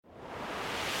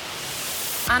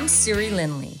I'm Siri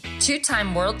Lindley,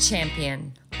 two-time world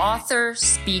champion, author,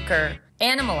 speaker,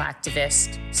 animal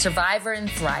activist, survivor, and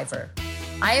thriver.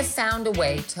 I have found a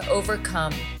way to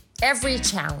overcome every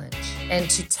challenge and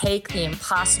to take the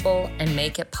impossible and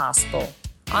make it possible.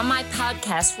 On my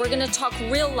podcast, we're going to talk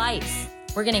real life.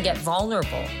 We're going to get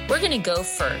vulnerable. We're going to go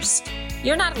first.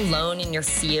 You're not alone in your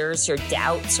fears, your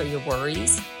doubts, or your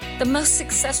worries. The most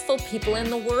successful people in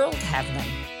the world have them.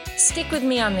 Stick with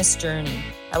me on this journey.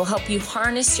 I will help you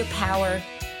harness your power,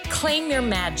 claim your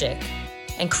magic,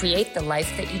 and create the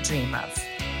life that you dream of.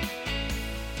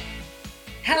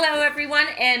 Hello, everyone,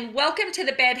 and welcome to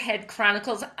the Bedhead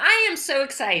Chronicles. I am so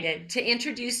excited to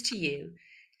introduce to you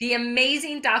the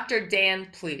amazing Dr. Dan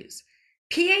Plews,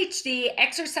 PhD,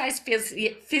 exercise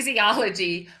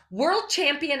physiology, world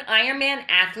champion Ironman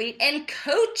athlete, and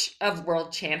coach of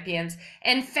world champions,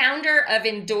 and founder of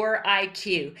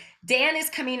endureIQ. Dan is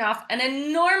coming off an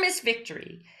enormous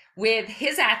victory with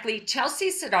his athlete, Chelsea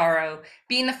Sodaro,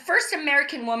 being the first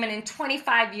American woman in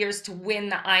 25 years to win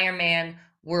the Ironman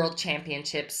World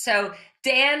Championship. So,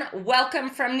 Dan, welcome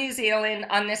from New Zealand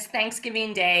on this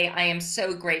Thanksgiving Day. I am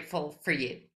so grateful for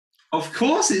you. Of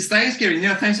course, it's Thanksgiving.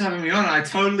 Yeah, thanks for having me on.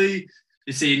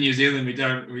 You see, in New Zealand,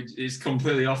 it's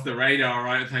completely off the radar,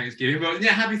 right, Thanksgiving. But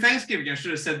yeah, happy Thanksgiving. I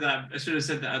should have said that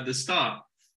at the start.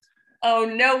 Oh,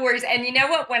 no worries. And you know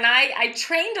what? When I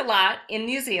trained a lot in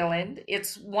New Zealand,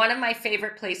 it's one of my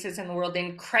favorite places in the world,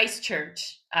 in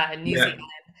Christchurch, New Zealand.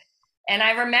 And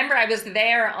I remember I was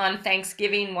there on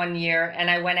Thanksgiving one year, and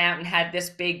I went out and had this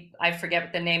big, I forget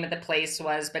what the name of the place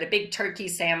was, but a big turkey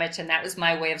sandwich. And that was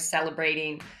my way of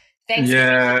celebrating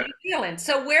Thanksgiving in New Zealand.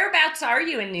 So whereabouts are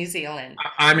you in New Zealand?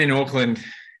 I'm in Auckland.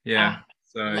 Yeah.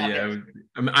 I'm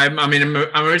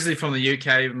originally from the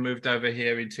UK, moved over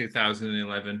here in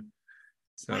 2011.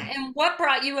 So. And what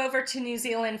brought you over to New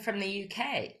Zealand from the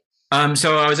UK?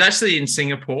 So I was actually in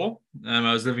Singapore.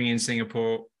 I was living in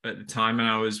Singapore at the time, and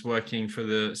I was working for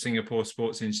the Singapore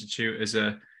Sports Institute as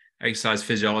a exercise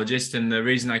physiologist. And the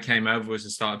reason I came over was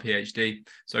to start a PhD.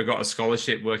 So I got a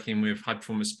scholarship working with High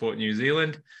Performance Sport New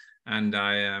Zealand. And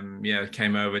I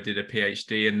came over, did a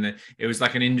PhD, and it was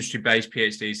like an industry-based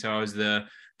PhD. So I was the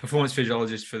performance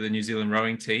physiologist for the New Zealand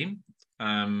rowing team,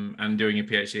 and doing a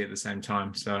PhD at the same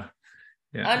time. So,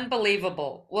 yeah.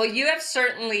 Unbelievable. Well, you have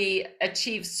certainly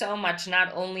achieved so much,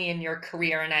 not only in your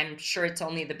career, and I'm sure it's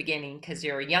only the beginning because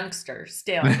you're a youngster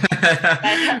still,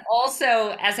 but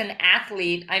also as an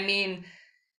athlete. I mean,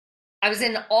 I was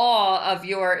in awe of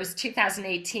it was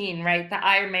 2018, right? The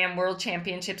Ironman World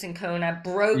Championships in Kona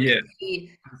broke the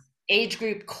age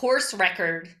group course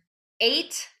record,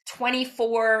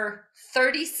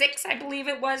 8:24:36, I believe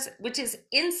it was, which is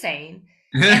insane.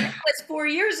 And it was 4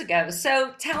 years ago.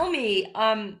 So tell me,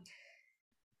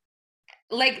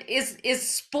 is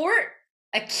sport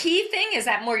a key thing? Is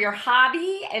that more your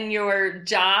hobby and your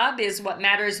job is what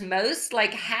matters most?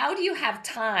 Like, how do you have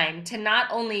time to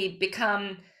not only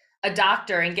become a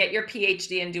doctor and get your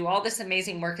PhD and do all this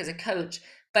amazing work as a coach,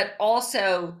 but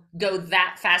also go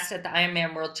that fast at the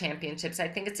Ironman World Championships? I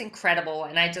think it's incredible,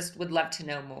 and I just would love to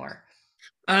know more.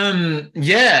 I mean,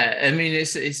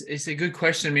 it's a good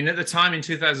question. I mean, at the time in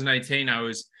 2018, I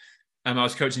was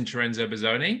coaching Lorenzo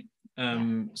Bazzoni.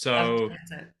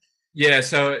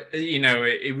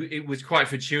 It was quite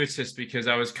fortuitous because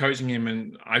I was coaching him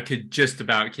and I could just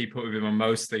about keep up with him on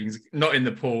most things, not in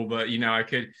the pool, but I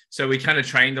could. So we kind of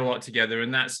trained a lot together,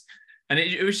 and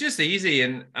it was just easy.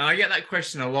 And I get that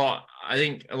question a lot. I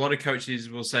think a lot of coaches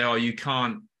will say, "Oh, you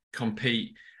can't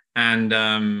compete and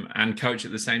coach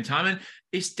at the same time," and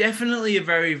it's definitely a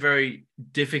very, very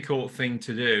difficult thing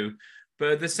to do.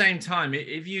 But at the same time,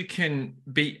 if you can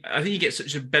I think you get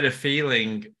such a better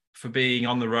feeling for being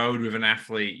on the road with an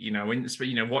athlete,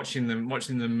 watching them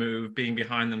move, being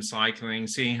behind them cycling,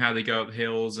 seeing how they go up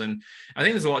hills. And I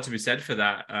think there's a lot to be said for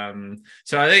that.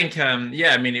 So I think,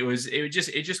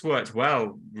 it just worked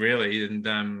well, really. And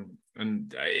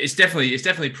it's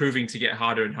definitely proving to get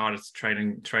harder and harder to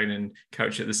train and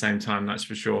coach at the same time. That's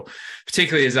for sure.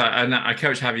 Particularly as I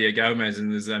coach Javier Gomez,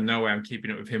 and there's no way I'm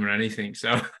keeping up with him or anything.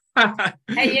 So.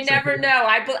 Hey, you never know.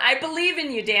 I believe in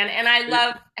you, Dan, and I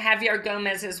love Javier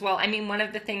Gomez as well. I mean, one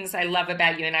of the things I love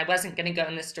about you, and I wasn't going to go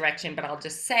in this direction, but I'll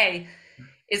just say,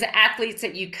 is that athletes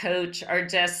that you coach are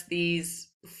just these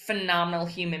phenomenal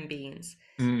human beings.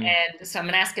 And so I'm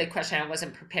going to ask a question I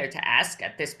wasn't prepared to ask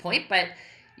at this point, but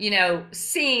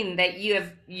seeing that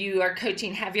you are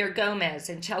coaching Javier Gomez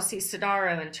and Chelsea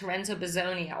Sodaro and Lorenzo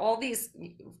Bazzoni, all these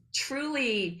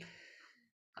truly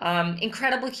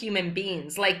incredible human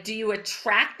beings. Like, do you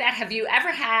attract that? Have you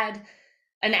ever had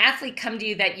an athlete come to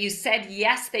you that you said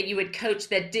yes that you would coach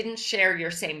that didn't share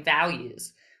your same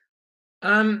values?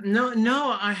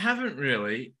 No, I haven't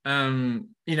really.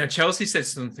 Chelsea said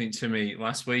something to me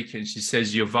last week, and she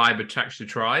says your vibe attracts your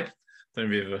tribe. Don't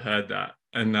know if you've ever heard that.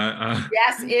 And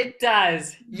Yes, it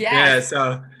does. yeah, Yes.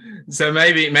 so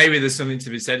maybe there's something to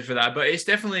be said for that. But it's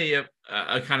definitely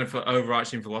a kind of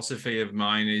overarching philosophy of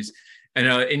mine is,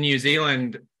 in New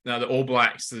Zealand, the All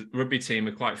Blacks, the rugby team,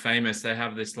 are quite famous. They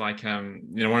have this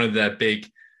one of their big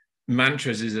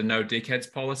mantras is a no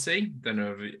dickheads policy. Don't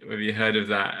know if you heard of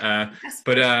that, Yes.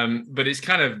 but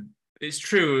it's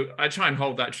true. I try and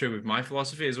hold that true with my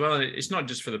philosophy as well. And it's not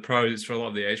just for the pros; it's for a lot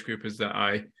of the age groupers that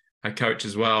I coach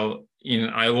as well.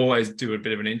 I always do a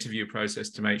bit of an interview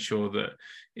process to make sure that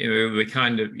the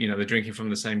kind of they're drinking from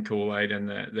the same Kool-Aid and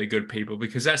they're good people,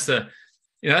 because that's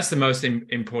the most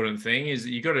important thing, is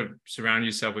that you got to surround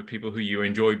yourself with people who you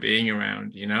enjoy being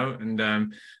around,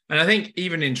 and I think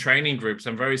even in training groups,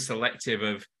 I'm very selective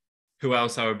of who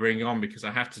else I would bring on, because I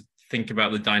have to think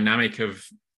about the dynamic of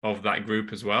that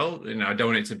group as well. I don't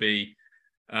want it to be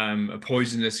a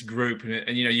poisonous group,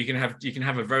 and you can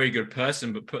have a very good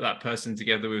person, but put that person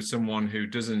together with someone who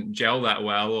doesn't gel that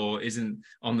well or isn't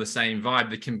on the same vibe.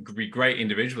 They can be great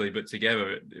individually, but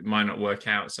together it might not work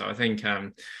out. So I think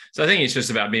it's just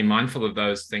about being mindful of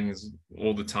those things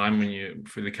all the time when you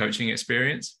through the coaching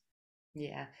experience.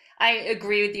 Yeah, I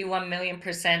agree with you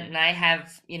 1,000,000%. And I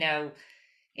have, in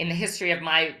the history of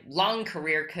my long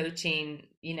career coaching,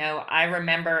 I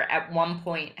remember at one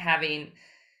point having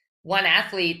one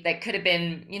athlete that could have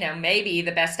been, maybe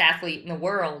the best athlete in the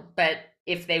world, but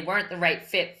if they weren't the right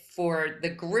fit for the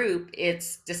group,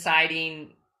 it's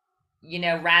deciding,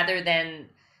 rather than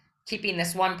keeping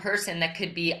this one person that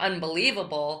could be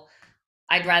unbelievable,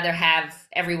 I'd rather have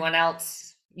everyone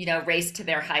else, race to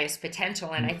their highest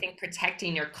potential. And I think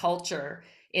protecting your culture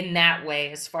in that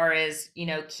way, as far as,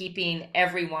 keeping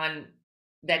everyone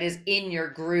that is in your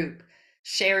group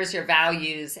shares your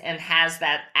values and has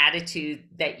that attitude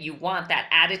that you want, that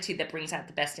attitude that brings out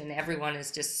the best in everyone, is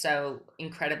just so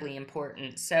incredibly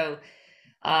important. So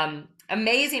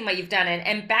amazing what you've done.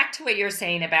 And back to what you're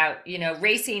saying about,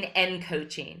 racing and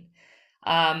coaching.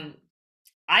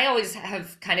 I always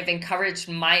have kind of encouraged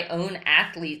my own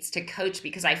athletes to coach,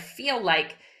 because I feel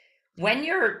like when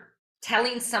you're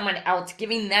telling someone else,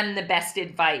 giving them the best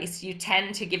advice, you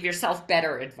tend to give yourself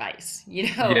better advice.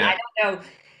 Yeah, I don't know,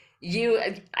 you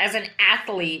as an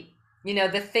athlete,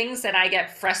 the things that I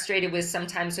get frustrated with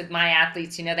sometimes with my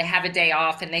athletes, they have a day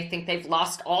off and they think they've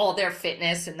lost all their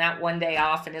fitness in that one day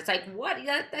off. And it's like, what?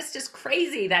 That's just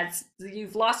crazy.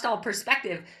 You've lost all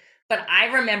perspective. But I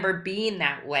remember being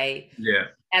that way yeah.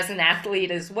 as an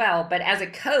athlete as well. But as a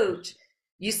coach,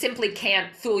 you simply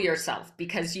can't fool yourself,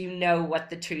 because you know what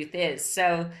the truth is.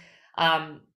 So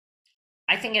I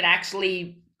think it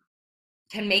actually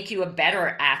can make you a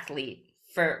better athlete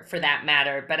for that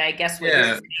matter. But I guess what you're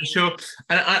Yeah, saying, for sure.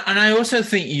 And I also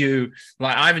think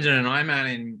I haven't done an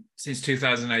Ironman since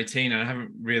 2018, and I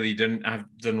haven't really done. I've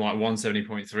done like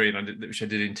 170.3, which I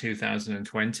did in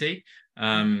 2020.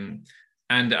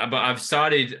 But I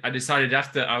decided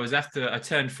after I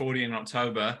turned 40 in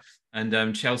October,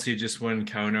 and Chelsea just won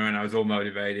Kona, and I was all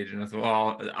motivated, and I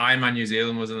thought, oh, Ironman New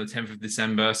Zealand was on the 10th of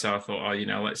December, so I thought,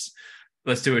 oh,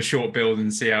 let's do a short build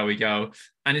and see how we go.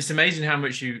 And it's amazing how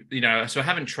much so I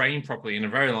haven't trained properly in a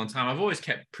very long time. I've always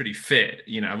kept pretty fit,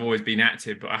 I've always been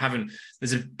active, but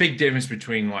there's a big difference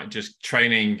between like just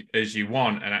training as you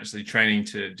want and actually training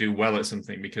to do well at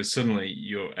something, because suddenly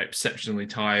you're exceptionally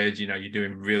tired, you're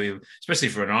doing really, especially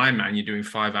for an Ironman, you're doing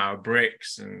 5-hour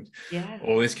bricks and yeah,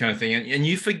 all this kind of thing. And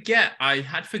you forget, I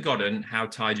had forgotten how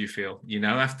tired you feel,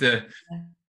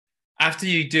 after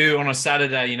you do on a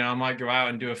Saturday, I might go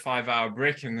out and do a 5-hour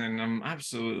brick, and then I'm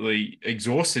absolutely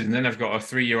exhausted. And then I've got a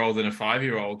 3-year-old and a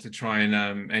 5-year-old to try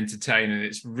and entertain. And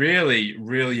it's really,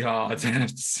 really hard, I have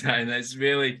to say. And it's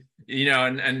really,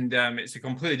 it's a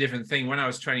completely different thing. When I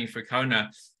was training for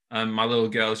Kona, my little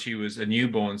girl, she was a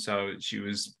newborn. So she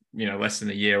was, less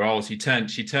than a year old. She turned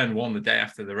 1 the day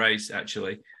after the race,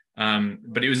 actually.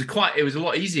 But it was a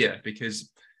lot easier, because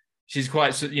she's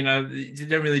quite, she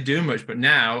didn't really do much, but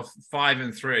now 5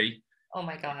 and 3. oh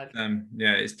my God.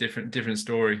 Yeah, it's different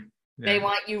story. They Yeah.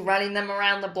 want you running them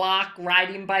around the block,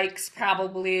 riding bikes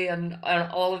probably, and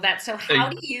all of that. So how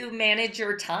do you manage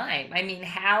your time? I mean,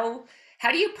 how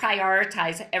do you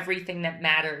prioritize everything that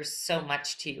matters so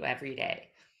much to you every day?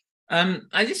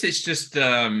 I guess it's just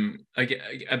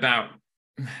about,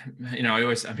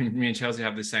 me and Chelsea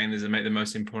have this saying, there's make the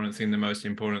most important thing the most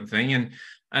important thing, and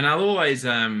I'll always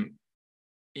my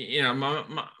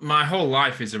whole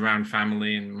life is around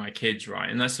family and my kids, right?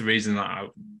 And that's the reason that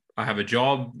I have a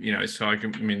job, so I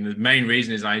mean, the main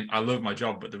reason is I love my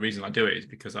job, but the reason I do it is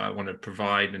because I want to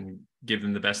provide and give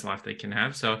them the best life they can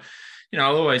have. So,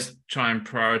 I'll always try and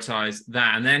prioritize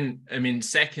that. And then, I mean,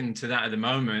 second to that at the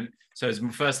moment, so it's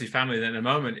firstly family, then at the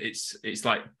moment it's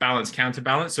like balance,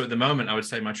 counterbalance. So at the moment, I would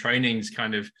say my training's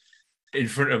kind of in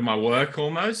front of my work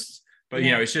almost. But,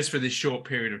 it's just for this short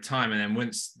period of time. And then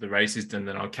once the race is done,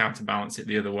 then I'll counterbalance it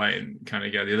the other way and kind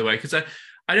of go the other way. Because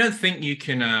I don't think you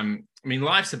can, I mean,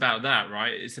 life's about that,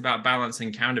 right? It's about balance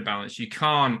and counterbalance. You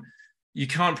can't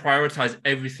prioritize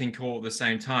everything all at the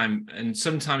same time. And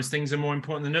sometimes things are more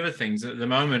important than other things. At the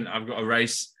moment, I've got a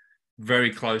race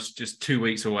very close, just 2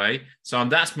 weeks away. So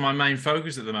that's my main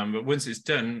focus at the moment. But once it's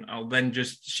done, I'll then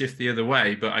just shift the other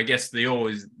way. But I guess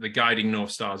the guiding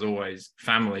North Star is always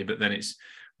family, but then it's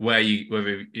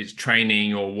whether it's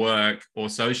training or work or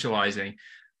socializing.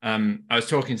 I was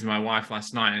talking to my wife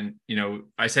last night, and,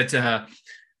 I said to her,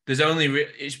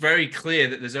 it's very clear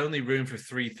that there's only room for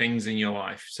 3 things in your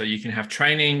life. So you can have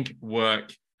training,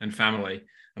 work, and family.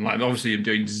 And like, obviously I'm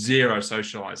doing zero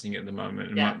socializing at the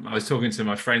moment. And I was talking to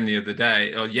my friend the other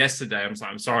day or yesterday. I was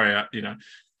like, I'm sorry,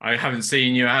 I haven't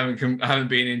seen you. I haven't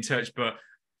been in touch, but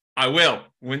I will.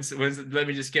 Once let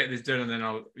me just get this done, and then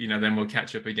I'll, then we'll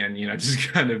catch up again. Just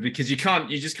kind of, because you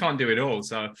just can't do it all.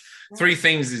 So 3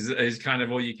 things is kind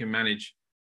of all you can manage.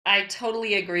 I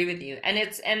totally agree with you. And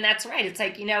that's right. It's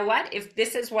like, you know what? If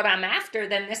this is what I'm after,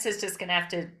 then this is just going to have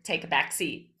to take a back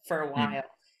seat for a while.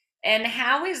 And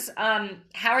how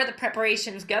are the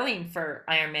preparations going for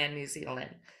Ironman New Zealand?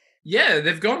 Yeah,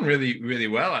 they've gone really, really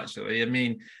well, actually. I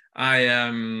mean,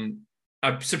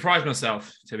 I've surprised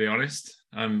myself, to be honest,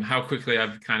 how quickly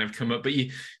I've kind of come up. But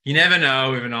you never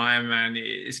know with an Ironman.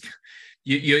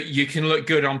 You can look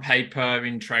good on paper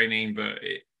in training, but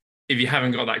if you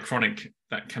haven't got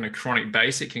that kind of chronic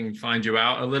base, it can find you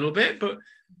out a little bit. But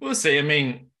we'll see. I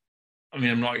mean,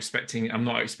 I'm not expecting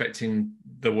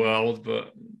the world,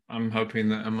 but I'm hoping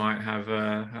that I might have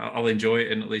I'll enjoy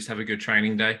it and at least have a good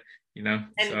training day. And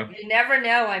so. You never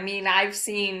know. I mean, I've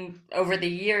seen over the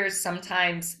years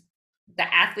sometimes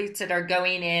the athletes that are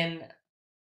going in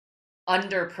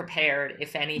underprepared,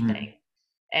 if anything,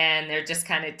 and they're just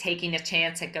kind of taking a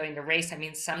chance at going to race. I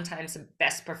mean, sometimes the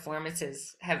best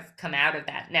performances have come out of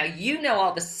that. Now,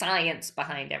 all the science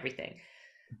behind everything.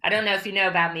 I don't know if you know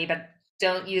about me, but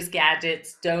don't use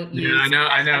gadgets. Don't use. Yeah,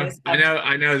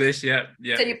 I know this. Yeah.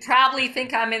 So you probably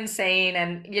think I'm insane,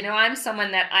 and I'm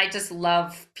someone that I just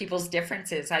love people's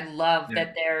differences. I love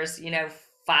that there's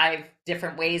 5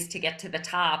 different ways to get to the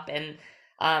top, and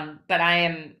but I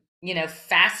am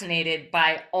fascinated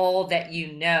by all that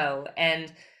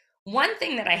and one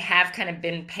thing that I have kind of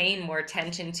been paying more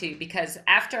attention to, because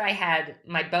after I had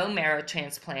my bone marrow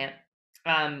transplant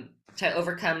to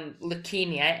overcome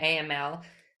leukemia, AML,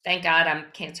 thank God I'm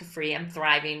cancer-free, I'm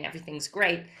thriving, everything's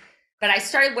great. But I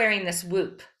started wearing this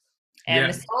Whoop. And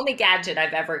it's the only gadget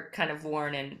I've ever kind of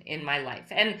worn in my life.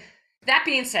 And that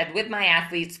being said, with my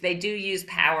athletes, they do use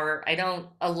power. I don't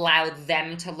allow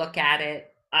them to look at it.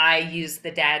 I use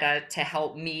the data to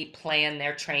help me plan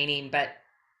their training, but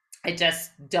I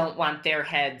just don't want their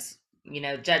heads,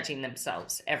 judging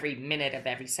themselves every minute of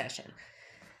every session.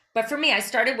 But for me, I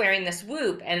started wearing this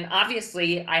Whoop, and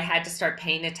obviously I had to start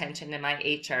paying attention to my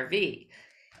HRV.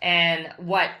 And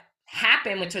what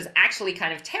happened, which was actually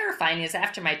kind of terrifying, is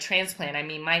after my transplant, I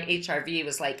mean, my HRV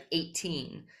was like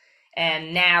 18.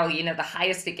 And now, the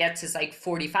highest it gets is like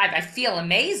 45. I feel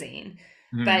amazing.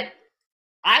 But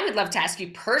I would love to ask you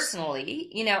personally,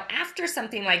 after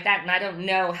something like that, and I don't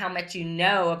know how much you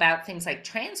know about things like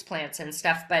transplants and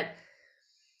stuff, but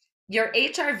your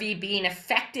HRV being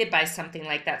affected by something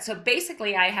like that. So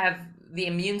basically, I have the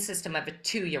immune system of a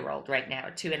 2-year-old right now,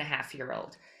 a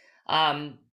 2.5-year-old.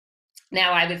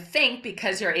 Now, I would think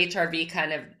because your HRV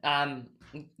kind of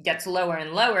gets lower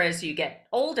and lower as you get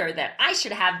older, that I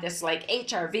should have this like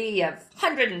HRV of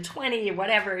 120 or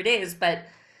whatever it is. But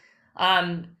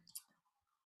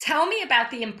tell me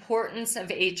about the importance of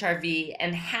HRV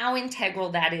and how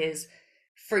integral that is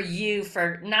for you,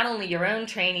 for not only your own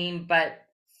training, but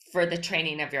for the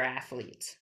training of your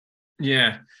athletes.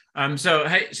 Yeah. So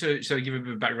give a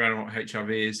bit of background on what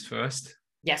HRV is first.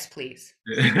 Yes, please.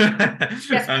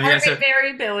 Yes, perfect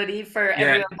variability for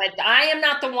everyone, but I am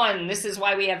not the one. This is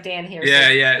why we have Dan here.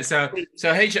 So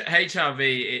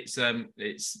HRV,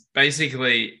 it's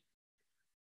basically,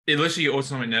 it looks at your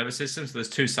autonomic nervous system. So there's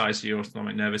 2 sides to your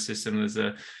autonomic nervous system. There's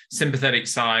a sympathetic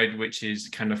side, which is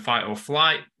kind of fight or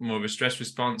flight, more of a stress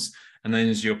response. And then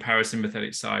there's your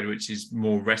parasympathetic side, which is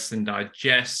more rest and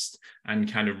digest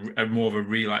and kind of more of a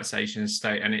relaxation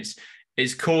state. And it's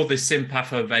it's called the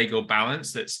sympathovagal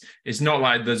balance. It's not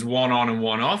like there's one on and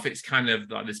one off. It's kind of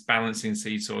like this balancing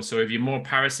seesaw. So if you're more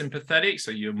parasympathetic,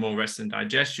 so you're more rest and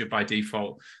digest, you're by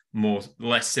default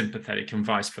less sympathetic, and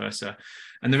vice versa.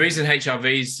 And the reason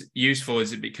HRV is useful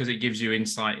is because it gives you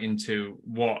insight into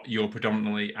what you're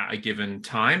predominantly at a given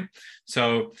time.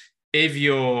 So if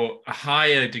you're a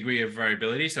higher degree of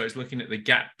variability, so it's looking at the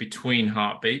gap between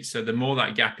heartbeats. So the more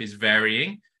that gap is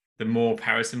varying, the more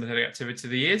parasympathetic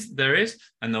activity there is,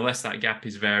 and the less that gap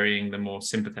is varying, the more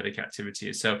sympathetic activity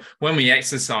is. So when we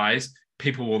exercise,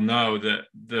 people will know that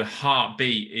the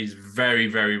heartbeat is very,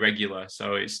 very regular.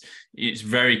 So it's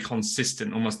very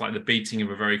consistent, almost like the beating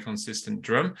of a very consistent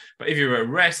drum. But if you're at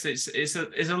rest, it's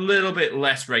a little bit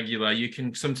less regular. You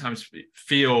can sometimes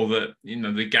feel that, you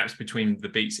know, the gaps between the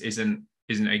beats isn't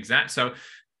exact. So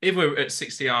if we're at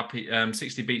 60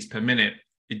 beats per minute,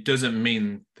 it doesn't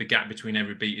mean the gap between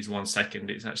every beat is 1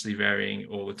 second. It's actually varying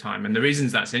all the time. And the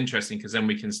reasons that's interesting, because then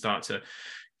we can start to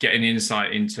get an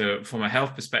insight into, from a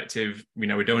health perspective, you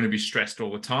know, we don't want to be stressed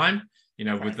all the time. You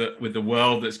know, right. with the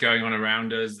world that's going on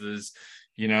around us, there's,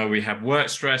 you know, we have work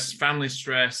stress, family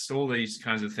stress, all these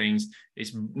kinds of things. It's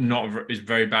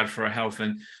very bad for our health.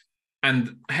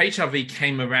 And HRV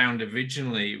came around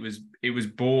originally. It was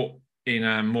bought in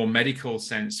a more medical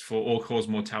sense for all-cause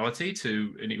mortality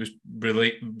and it was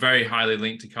really very highly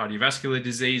linked to cardiovascular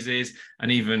diseases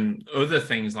and even other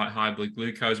things like high blood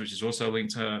glucose, which is also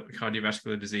linked to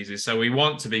cardiovascular diseases. So we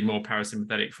want to be more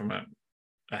parasympathetic from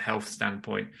a health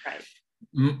standpoint. Right.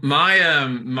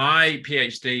 My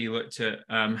PhD looked at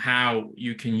how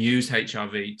you can use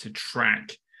HRV to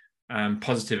track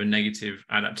positive and negative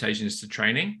adaptations to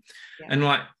training. Yeah. And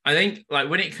I think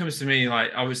when it comes to me,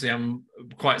 obviously I'm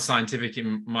quite scientific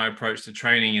in my approach to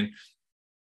training,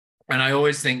 and I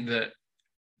always think that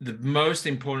the most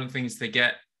important things to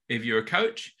get if you're a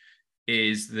coach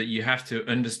is that you have to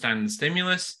understand the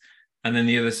stimulus, and then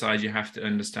the other side, you have to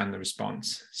understand the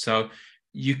response. So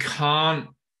you can't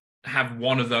have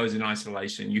one of those in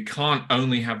isolation. You can't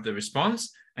only have the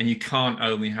response, and you can't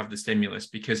only have the stimulus,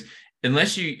 because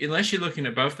unless you're looking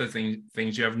at both the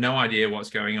things, you have no idea what's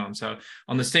going on. So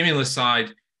on the stimulus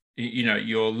side, you know,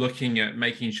 you're looking at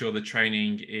making sure the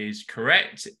training is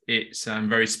correct. It's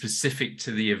very specific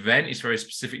to the event. It's very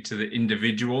specific to the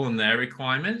individual and their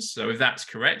requirements. So if that's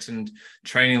correct and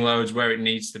training loads where it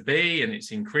needs to be, and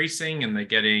it's increasing, and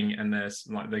there's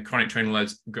like the chronic training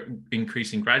loads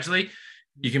increasing gradually,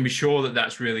 you can be sure that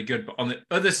that's really good. But on the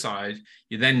other side,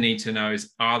 you then need to know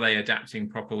are they adapting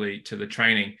properly to the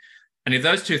training? And if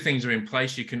those two things are in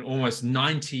place, you can almost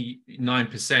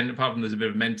 99%, apart from there's a bit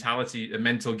of a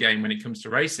mental game when it comes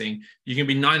to racing, you can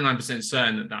be 99%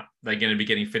 certain that they're going to be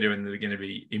getting fitter and they're going to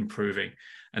be improving.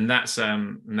 And that's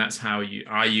how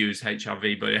I use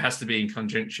HRV, but it has to be in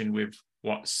conjunction with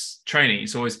what's training.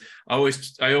 It's I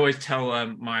always tell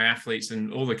my athletes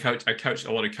and all I coach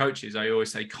a lot of coaches, I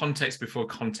always say context before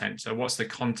content. So what's the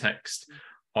context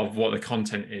of what the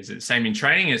content is? It's the same in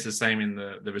training, it's the same in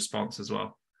the response as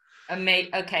well.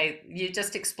 Okay, you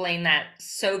just explained that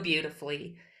so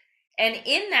beautifully. And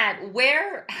in that,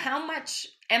 how much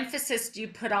emphasis do you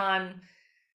put on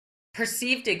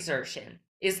perceived exertion?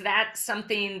 Is that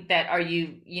something that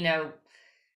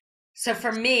so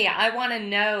for me, I want to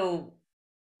know,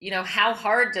 how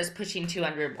hard does pushing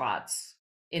 200 watts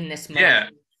in this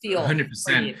moment feel?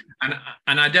 100%.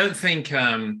 And I don't think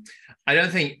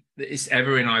that it's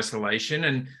ever in isolation.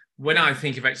 And when I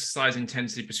think of exercise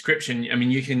intensity prescription, I mean,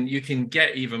 you can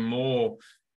get even more,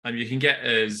 and you can get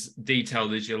as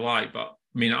detailed as you like. But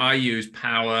I mean, I use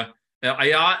power.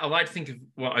 I like to think of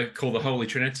what I call the Holy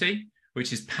Trinity,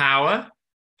 which is power,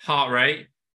 heart rate,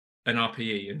 and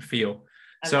RPE, and feel.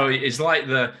 So it's like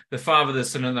the Father, the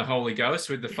Son, and the Holy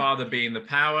Ghost, with the Father being the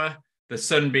power, the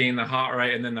Son being the heart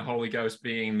rate, and then the Holy Ghost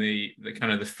being the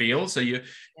kind of the feel. So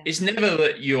it's never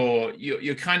that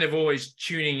you're kind of always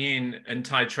tuning in and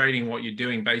titrating what you're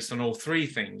doing based on all three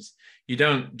things. You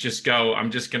don't just go, I'm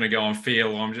just going to go on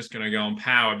feel, or I'm just going to go on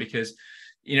power, because,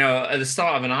 at the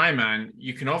start of an Ironman,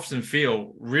 you can often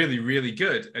feel really, really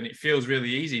good and it feels really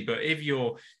easy. But if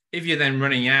you're then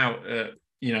running out,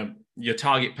 your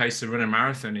target pace to run a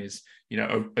marathon is,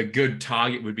 a good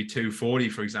target would be 240,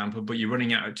 for example, but you're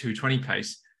running out at 220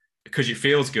 pace because it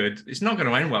feels good. It's not going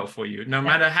to end well for you, no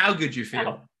matter how good you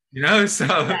feel.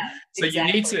 So exactly.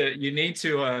 you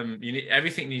need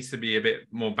everything needs to be a bit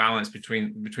more balanced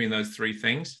between those three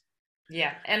things.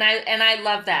 Yeah, and I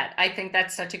love that. I think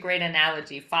that's such a great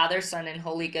analogy. Father, Son, and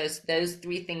Holy Ghost, those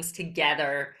three things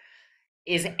together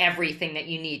is everything that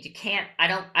you need. You can't.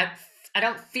 I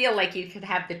don't feel like you could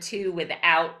have the two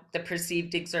without the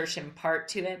perceived exertion part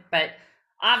to it, but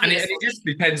And it obviously. just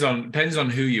depends on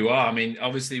who you are. I mean,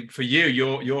 obviously for you,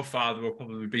 your father will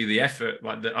probably be the effort,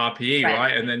 like the RPE, Right.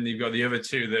 right? And then you've got the other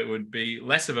two that would be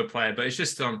less of a player. But it's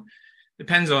just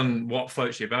depends on what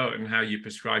floats your boat and how you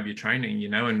prescribe your training,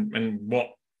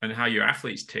 and how your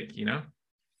athletes tick.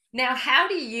 Now, how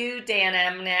do you, Dana,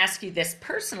 I'm going to ask you this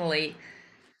personally.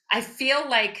 I feel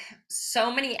like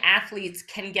so many athletes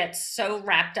can get so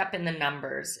wrapped up in the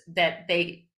numbers that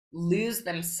they lose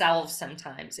themselves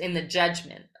sometimes in the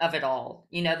judgment of it all.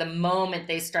 The moment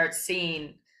they start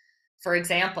seeing, for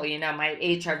example, my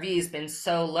HRV has been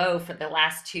so low for the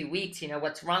last 2 weeks,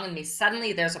 what's wrong with me?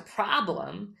 Suddenly there's a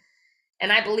problem.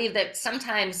 And I believe that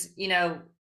sometimes,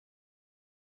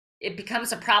 it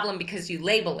becomes a problem because you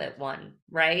label it one,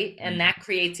 right? And that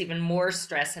creates even more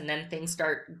stress, and then things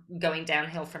start going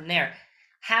downhill from there.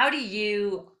 How do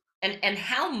you and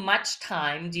how much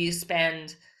time do you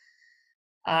spend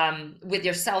with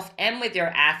yourself and with your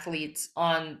athletes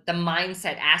on the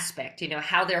mindset aspect,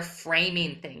 how they're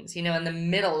framing things, in the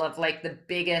middle of like the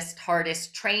biggest,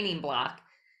 hardest training block,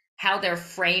 how they're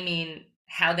framing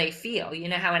how they feel.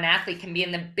 How an athlete can be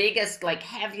in the biggest, like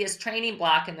heaviest training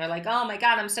block and they're like, oh my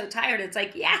God, I'm so tired. It's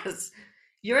like, yes,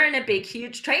 you're in a big,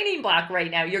 huge training block right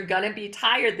now. You're going to be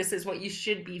tired. This is what you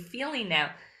should be feeling now.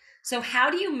 So how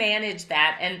do you manage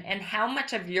that? And how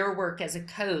much of your work as a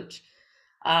coach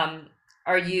um,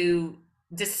 are you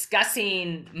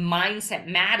discussing mindset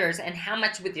matters, and how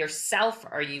much with yourself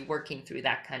are you working through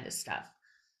that kind of stuff?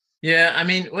 Yeah, I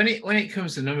mean, when it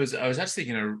comes to numbers, I was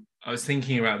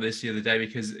thinking about this the other day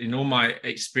because in all my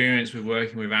experience with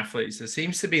working with athletes, there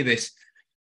seems to be there's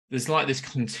like this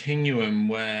continuum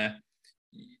where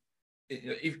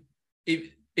if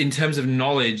in terms of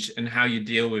knowledge and how you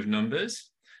deal with numbers,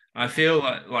 I feel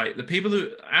like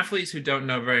the athletes who don't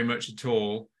know very much at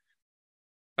all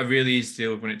are really easy to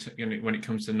deal with when it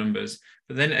comes to numbers.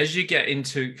 But then as you get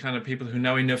into kind of people who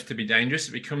know enough to be dangerous,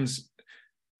 it becomes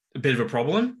a bit of a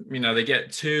problem. They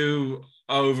get too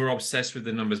over obsessed with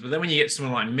the numbers. But then when you get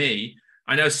someone like me,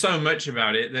 I know so much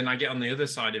about it, then I get on the other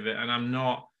side of it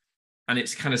and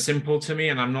it's kind of simple to me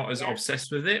and I'm not as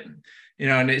obsessed with it.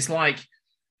 And it's like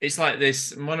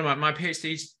this. One of my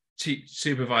PhD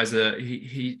supervisor,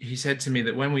 he said to me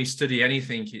that when we study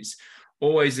anything, it's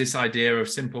always this idea of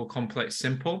simple, complex,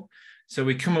 simple. So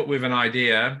we come up with an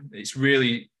idea, it's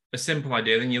really a simple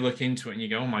idea, then you look into it and you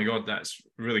go, oh my God, that's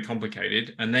really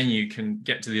complicated. And then you can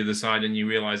get to the other side and you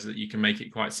realize that you can make it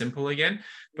quite simple again.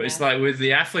 But it's like with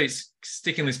the athletes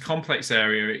sticking this complex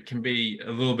area, it can be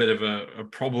a little bit of a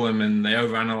problem and they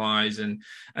overanalyze. And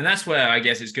that's where I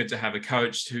guess it's good to have a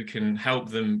coach who can help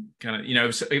them kind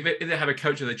of, so if they have a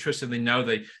coach that they trust and they know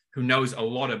who knows a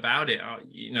lot about it,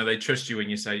 they trust you when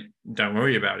you say, don't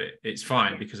worry about it. It's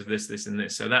fine because of this, this, and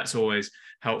this. So that's always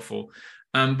helpful.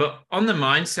 But on the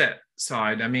mindset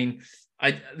side, I mean,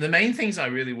 the main things I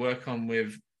really work on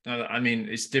with,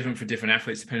 it's different for different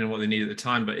athletes depending on what they need at the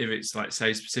time. But if it's like,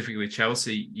 say, specifically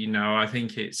Chelsea, I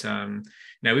think it's,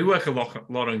 we work a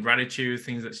lot on gratitude,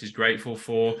 things that she's grateful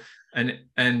for, and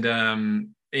t-shirt,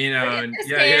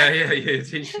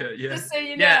 yeah, Just so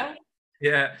you yeah. know.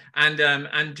 Yeah,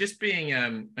 and just being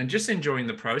and just enjoying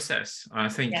the process. I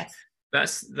think Yes.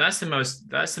 that's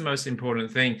the most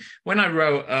important thing. When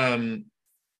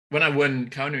I won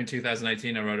Kona in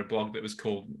 2018, I wrote a blog that was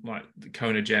called like the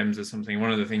Kona Gems or something.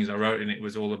 One of the things I wrote in it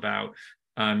was all about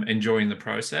enjoying the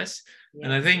process. Yes.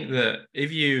 And I think that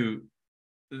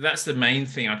that's the main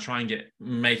thing I try and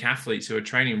make athletes who are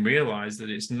training realize that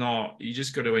it's not, you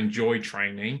just got to enjoy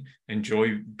training,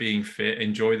 enjoy being fit,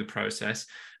 enjoy the process.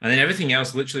 And then everything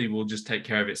else literally will just take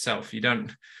care of itself. You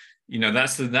don't,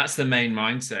 that's the main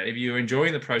mindset. If you're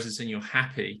enjoying the process and you're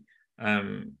happy,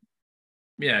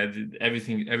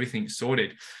 everything's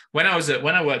sorted. When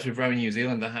I worked with Rowing New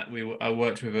Zealand, I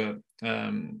worked with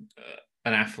an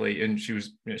athlete, and she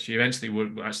eventually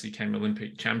became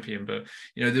Olympic champion. But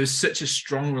there was such a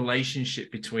strong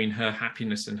relationship between her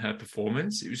happiness and her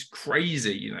performance. It was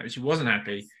crazy. If she wasn't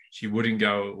happy, she wouldn't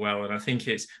go well. And I think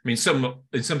in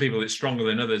some people it's stronger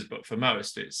than others, but for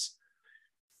most it's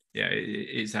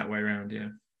that way around. Yeah.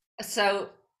 So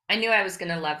I knew I was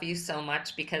going to love you so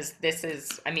much because this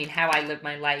is, how I live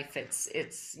my life. It's,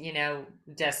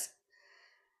 just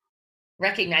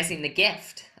recognizing the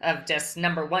gift of just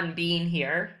number one, being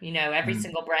here. Every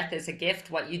single breath is a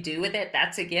gift. What you do with it,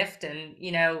 that's a gift. And,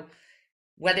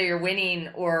 whether you're winning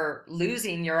or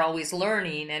losing, you're always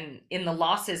learning. And in the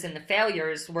losses and the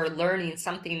failures, we're learning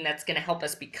something that's going to help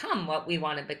us become what we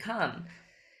want to become.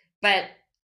 But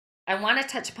I want to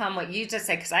touch upon what you just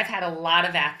said, because I've had a lot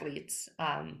of athletes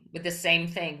with the same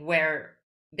thing where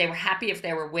they were happy if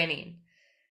they were winning,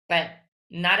 but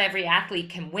not every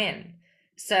athlete can win.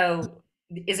 So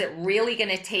is it really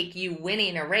going to take you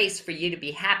winning a race for you to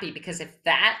be happy? Because if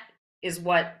that is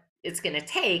what it's going to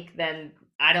take, then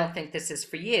I don't think this is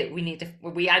for you.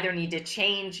 We either need to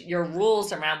change your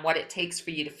rules around what it takes for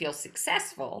you to feel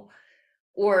successful,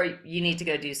 or you need to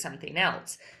go do something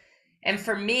else. And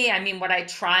for me, I mean, what I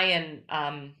try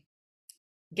and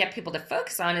get people to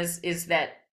focus on is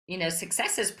that,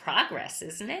 success is progress,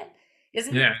 isn't it?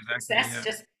 Isn't Yeah, exactly. success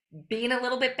Yeah. just being a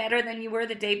little bit better than you were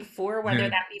the day before, whether Yeah.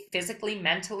 that be physically,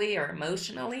 mentally, or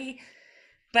emotionally?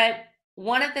 But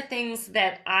one of the things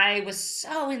that I was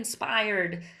so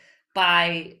inspired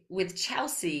by with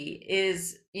Chelsea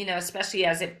is, especially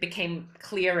as it became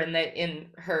clear in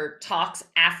her talks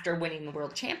after winning the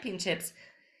world championships,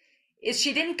 is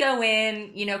she didn't go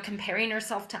in, comparing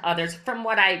herself to others. From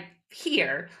what I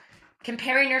hear,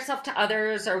 comparing herself to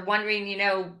others or wondering,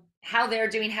 how they're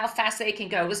doing, how fast they can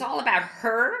go. It was all about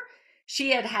her.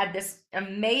 She had had this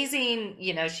amazing,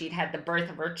 she'd had the birth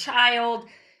of her child.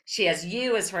 She has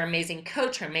you as her amazing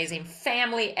coach, her amazing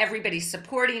family, everybody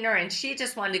supporting her. And she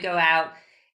just wanted to go out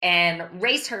and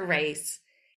race her race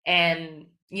and,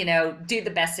 do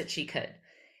the best that she could.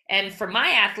 And for my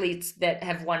athletes that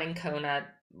have won in Kona,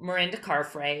 Miranda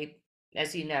Carfrae,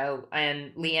 as you know,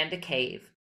 and Leanda Cave,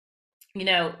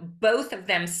 both of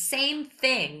them, same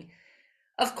thing.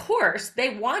 Of course,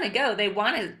 they want to go. They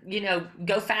want to,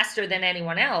 go faster than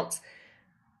anyone else.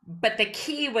 But the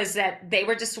key was that they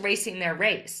were just racing their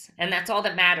race. And that's all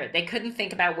that mattered. They couldn't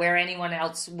think about where anyone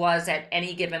else was at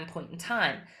any given point in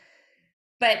time.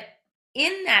 But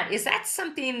in that, is that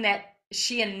something that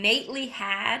she innately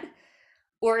had?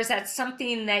 Or is that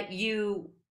something that you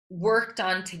worked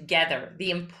on together? The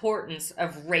importance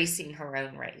of racing her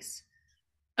own race?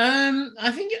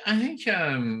 I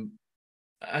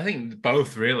think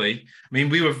both really. I mean,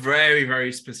 we were very,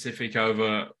 very specific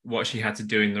over what she had to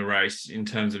do in the race in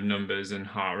terms of numbers and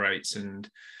heart rates and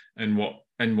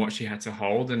what she had to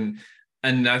hold. And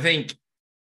I think,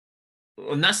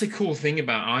 and that's the cool thing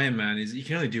about Ironman is you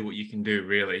can only do what you can do,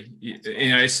 really.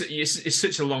 It's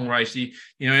such a long race.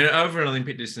 Over an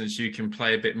Olympic distance, you can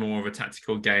play a bit more of a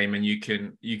tactical game and you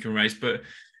can race, but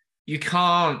you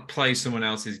can't play someone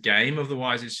else's game.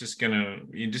 Otherwise, you're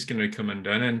just gonna come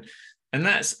undone. And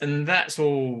that's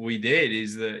all we did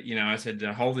is that, I said,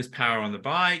 hold this power on the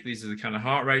bike. These are the kind of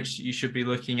heart rates you should be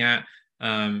looking at.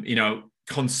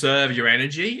 Conserve your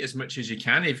energy as much as you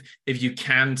can. If you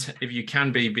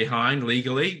can be behind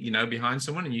legally, behind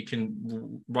someone, and you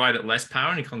can ride at less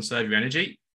power and conserve your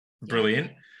energy,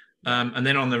 brilliant. Yeah. And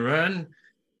then on the run,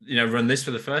 run this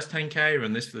for the first 10K,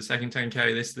 run this for the second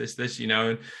 10K, this,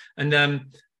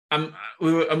 I'm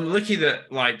lucky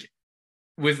that, like,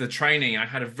 with the training, I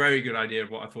had a very good idea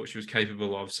of what I thought she was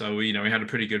capable of. So, we had a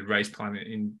pretty good race plan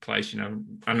in place,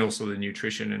 and also the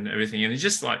nutrition and everything. And it's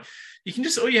just like, you can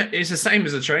just, it's the same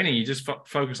as the training. You just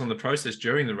focus on the process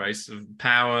during the race of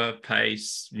power,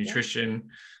 pace, nutrition.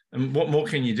 And what more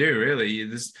can you do, really?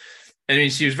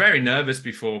 She was very nervous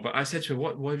before, but I said to her,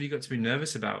 what have you got to be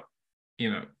nervous about?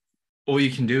 All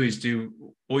you can do is do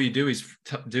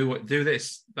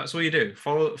this. That's all you do.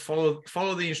 Follow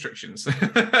the instructions. Do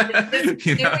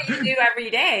what you do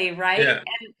every day, right? Yeah.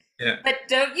 Yeah. But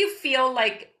don't you feel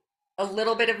like a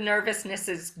little bit of nervousness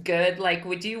is good? Like,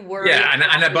 would you worry?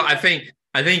 Yeah, but I think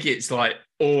it's like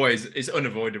always, it's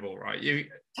unavoidable, right?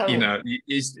 Totally.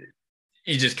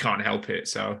 You just can't help it.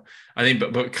 So I think,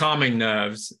 but calming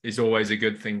nerves is always a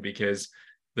good thing because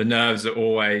the nerves are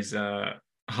always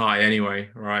high anyway,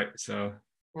 right? So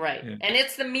right. Yeah. And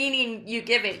it's the meaning you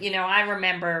give it. I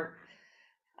remember,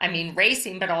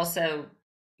 racing, but also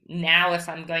now if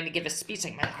I'm going to give a speech,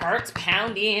 like my heart's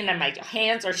pounding and my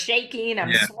hands are shaking,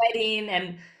 I'm sweating,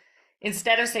 and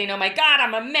instead of saying, oh my God,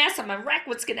 I'm a mess, I'm a wreck,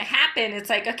 what's going to happen? It's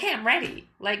like, okay, I'm ready.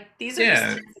 Like, these are the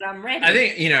steps that I'm ready. I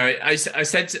think,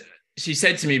 she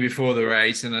said to me before the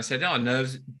race, and I said, oh,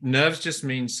 nerves just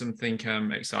means something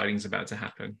exciting is about to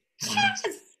happen. Yes.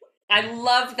 I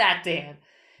love that, Dan.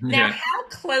 Now, how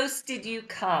close did you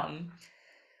come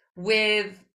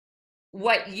with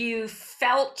what you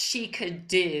felt she could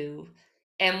do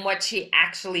and what she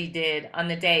actually did on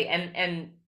the day?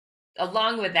 And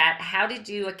along with that, how did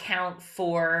you account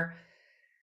for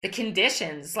the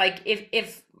conditions? Like,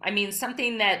 if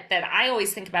something that I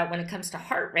always think about when it comes to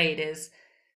heart rate is,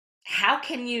 how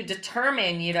can you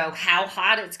determine, how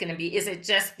hot it's going to be? Is it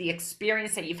just the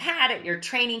experience that you've had at your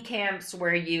training camps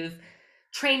where you've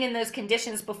trained in those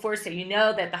conditions before, so you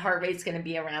know that the heart rate's going to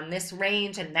be around this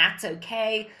range and that's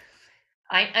okay?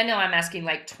 I know I'm asking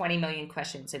like 20 million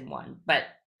questions in one, but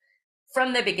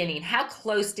from the beginning, how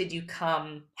close did you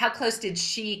come? How close did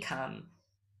she come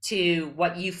to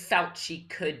what you felt she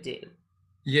could do?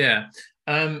 Yeah.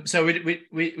 So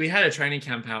we had a training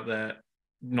camp out there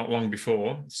not long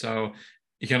before. So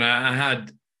I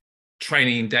had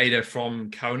training data from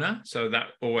Kona, so that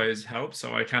always helps.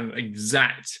 So I can like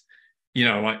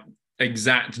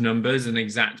exact numbers and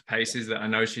exact paces that I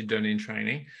know she'd done in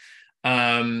training.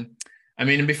 I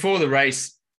mean, and before the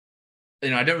race,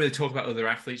 I don't really talk about other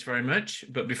athletes very much,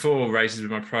 but before races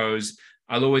with my pros,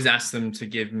 I'll always ask them to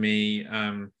give me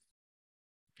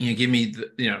give me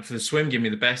for the swim, give me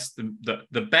the best,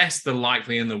 the best, the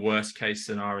likely, and the worst case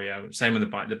scenario. Same with the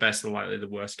bike, the best, the likely, the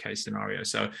worst case scenario.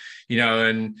 So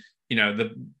the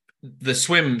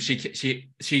swim,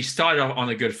 she started off on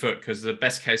a good foot because the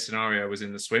best case scenario was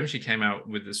in the swim. She came out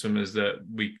with the swimmers that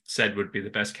we said would be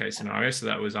the best case scenario, so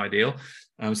that was ideal.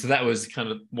 So that was kind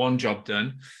of one job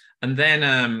done. And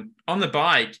then on the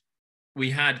bike, we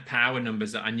had power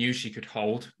numbers that I knew she could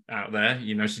hold out there.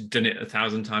 She'd done it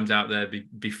 1,000 times out there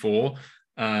before.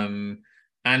 And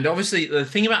obviously the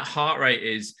thing about heart rate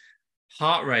is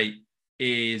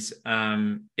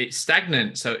it's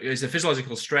stagnant. So it's a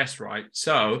physiological stress, right?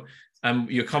 So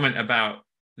your comment about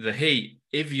the heat,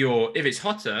 if it's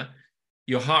hotter,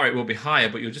 your heart rate will be higher,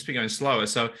 but you'll just be going slower.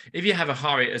 So if you have a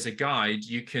heart rate as a guide,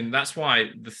 that's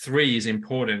why the 3 is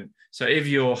important. So on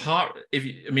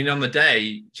the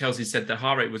day, Chelsea said the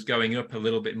heart rate was going up a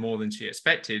little bit more than she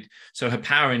expected. So her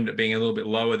power ended up being a little bit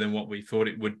lower than what we thought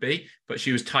it would be, but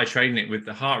she was titrating it with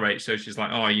the heart rate. So she's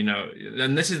like,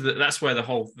 and that's where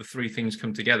the 3 things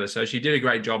come together. So she did a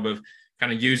great job of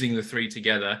kind of using the 3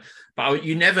 together, but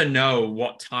you never know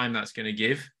what time that's going to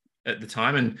give at the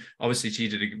time. And obviously she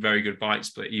did a very good bike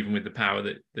split, even with the power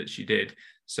that she did.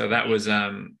 So that was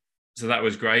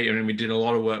great. I mean, we did a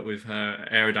lot of work with her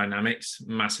aerodynamics,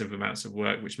 massive amounts of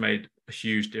work, which made a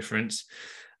huge difference.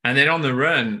 And then on the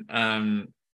run,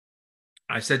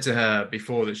 I said to her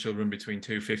before that she'll run between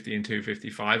 250 and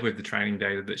 255 with the training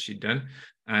data that she'd done.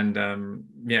 And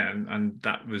and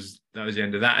that was the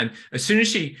end of that. And as soon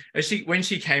as when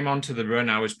she came onto the run,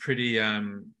 I was pretty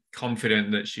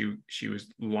confident that she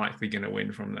was likely going to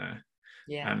win from there.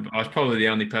 Yeah. I was probably the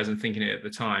only person thinking it at the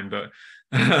time, but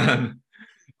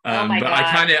Oh my but God.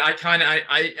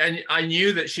 I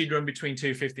knew that she'd run between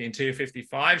 250 and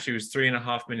 255. She was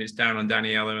 3.5 minutes down on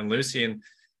Daniela and Lucy, and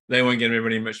they weren't going to be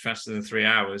running much faster than 3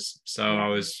 hours.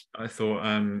 So I thought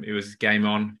it was game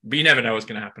on. But you never know what's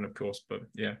going to happen, of course. But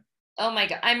yeah. Oh my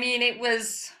God. I mean,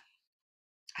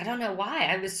 I don't know why.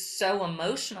 I was so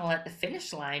emotional at the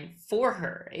finish line for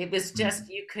her. It was just,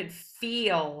 you could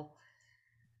feel,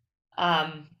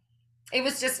 um, it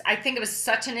was just, I think it was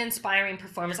such an inspiring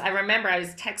performance. I remember I was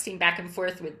texting back and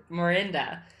forth with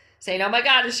Mirinda saying, oh my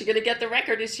God, is she going to get the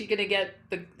record? Is she going to get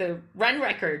the run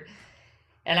record?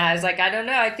 And I was like, I don't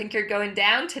know. I think you're going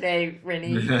down today,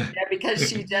 Rennie, because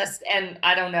she just, and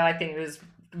I don't know. I think it was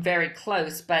very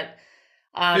close, but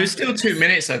It was still 2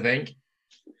 minutes, I think.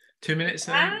 2 minutes,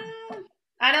 I think.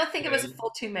 I don't think it was a full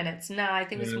 2 minutes. No, I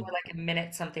think it was Yeah. more like a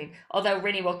minute something. Although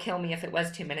Rennie will kill me if it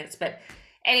was 2 minutes. But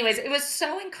anyways, it was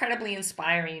so incredibly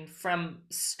inspiring from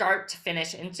start to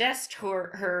finish, and just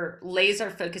her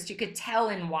laser focused. You could tell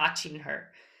in watching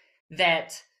her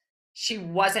that she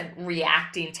wasn't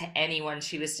reacting to anyone.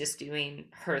 She was just doing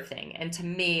her thing. And to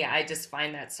me, I just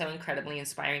find that so incredibly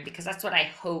inspiring, because that's what I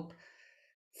hope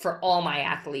for all my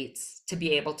athletes to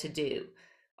be able to do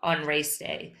on race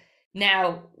day.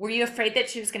 Now, were you afraid that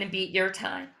she was going to beat your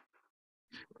time?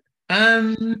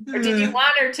 Um, Or did you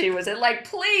want her to? Was it like,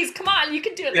 please, come on, you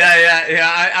can do it?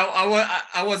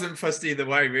 I wasn't fussed either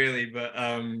way, really. But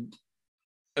I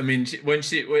mean, when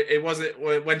she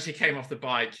came off the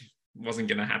bike, it wasn't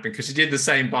going to happen, because she did the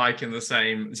same bike and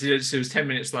she was 10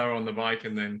 minutes slower on the bike,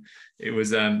 and then it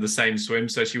was the same swim.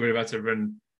 So she would have had to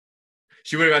run.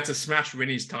 She would have had to smash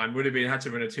Winnie's time. Would have had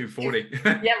to run a 240.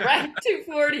 Yeah, right.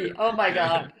 240. Oh my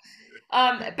God.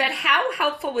 But how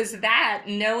helpful was that,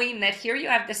 knowing that here you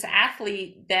have this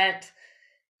athlete that,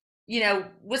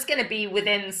 was going to be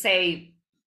within, say,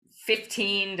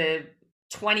 15 to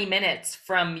 20 minutes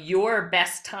from your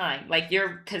best time? Like,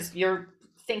 because you're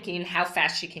thinking how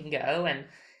fast she can go and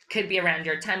could be around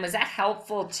your time. Was that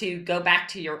helpful to go back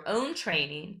to your own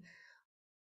training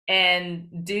and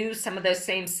do some of those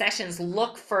same sessions,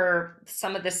 look for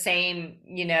some of the same,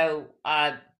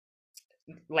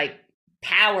 like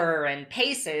power and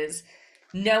paces,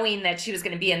 knowing that she was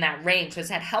going to be in that range? Was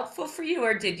that helpful for you,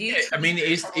 or did you? I mean,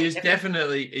 it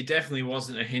definitely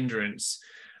wasn't a hindrance.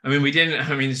 I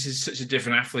mean, this is such a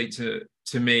different athlete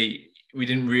to me. We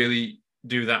didn't really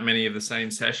do that many of the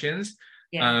same sessions.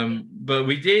 Yeah. But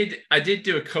I did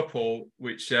do a couple,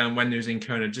 which when there was in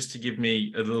Kona, just to give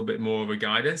me a little bit more of a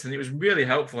guidance. And it was really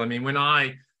helpful. I mean, when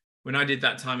I when I did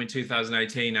that time in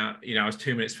 2018, I was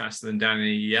 2 minutes faster than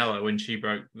Danny Yella when she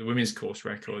broke the women's course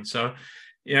record. So,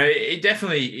 it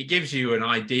definitely, it gives you an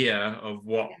idea of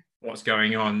what's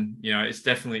going on. It's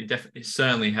definitely, it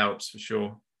certainly helps for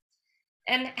sure.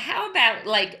 And how about,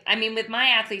 like, I mean, with my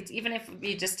athletes, even if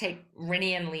you just take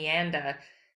Rinny and Leanda,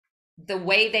 the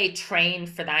way they trained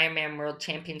for the Ironman World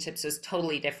Championships was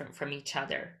totally different from each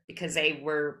other because they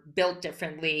were built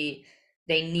differently.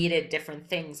 They needed different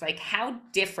things. Like, how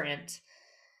different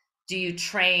do you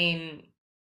train,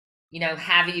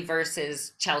 Javi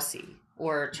versus Chelsea,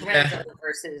 or Yeah, Terenzo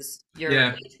versus your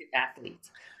yeah. age group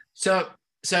athletes?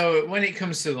 So, when it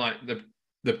comes to like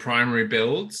the primary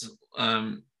builds,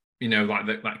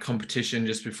 like that competition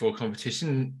just before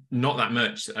competition, not that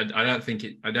much. I don't think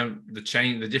it. I don't.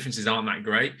 The differences aren't that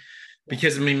great, Yeah.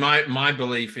 because I mean, my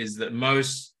belief is that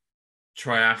most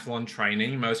triathlon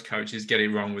training, most coaches get it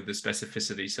wrong with the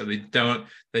specificity. So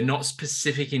they're not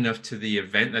specific enough to the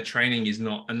event. Their training is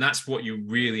not, and that's what you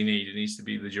really need. It needs to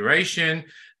be the duration.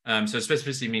 So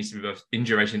specificity means to be both in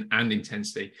duration and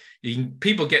intensity.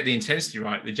 People get the intensity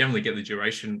right. They generally get the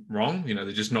duration wrong.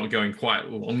 They're just not going quite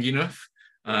long enough,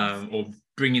 Yes. or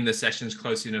bringing the sessions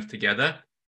close enough together.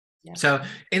 Yeah. So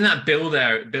in that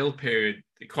build period,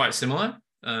 quite similar.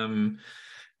 I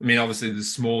mean, obviously,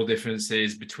 there's small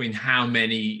differences between how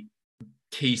many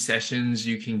key sessions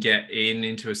you can get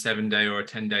into a 7-day or a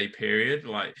 10-day period.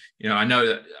 Like, I know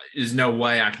that there's no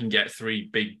way I can get 3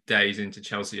 big days into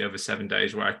Chelsea over 7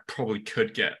 days, where I probably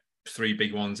could get 3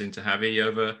 big ones into Javi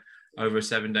over a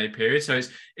 7-day period. So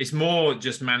it's more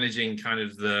just managing kind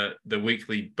of the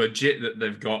weekly budget that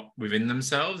they've got within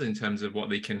themselves in terms of what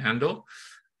they can handle.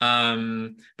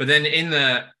 But then in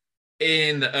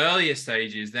the earlier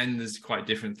stages, then there's quite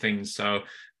different things. So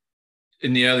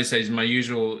in the early stages,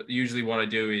 usually what I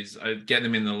do is I get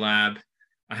them in the lab.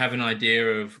 I have an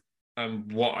idea of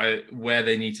where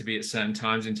they need to be at certain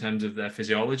times in terms of their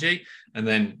physiology, and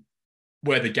then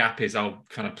where the gap is, I'll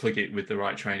kind of plug it with the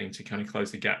right training to kind of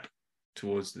close the gap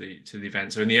towards the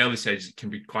event. So in the early stages, it can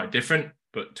be quite different,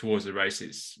 but towards the race,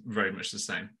 it's very much the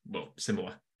same. Well,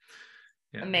 similar.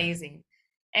 Yeah. Amazing.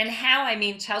 And how, I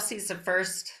mean, Chelsea's the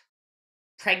first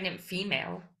pregnant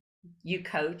female you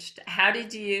coached.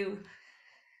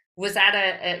 Was that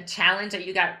a challenge that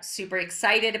you got super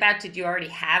excited about? Did you already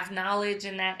have knowledge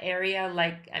in that area?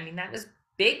 Like, I mean, that was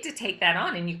big to take that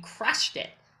on, and you crushed it.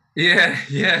 Yeah,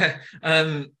 yeah.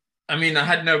 I mean, I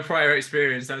had no prior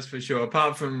experience, that's for sure.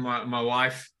 Apart from my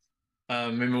wife.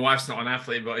 I mean, my wife's not an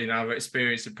athlete, but I've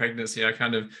experienced a pregnancy.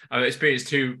 I've experienced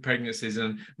 2 pregnancies,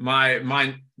 and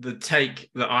the take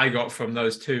that I got from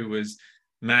those 2 was,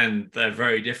 man, they're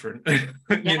very different.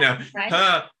 Yeah,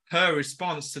 right. Her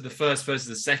response to the first versus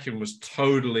the second was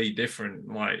totally different,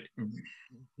 like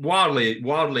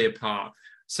wildly apart.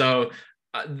 So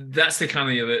that's the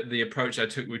kind of the approach I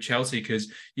took with Chelsea, because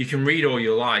you can read all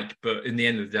you like, but in the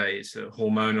end of the day, it's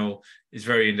hormonal, it's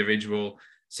very individual.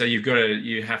 So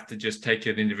you have to just take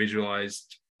an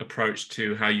individualized approach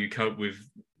to how you cope with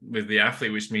the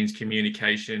athlete, which means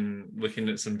communication, looking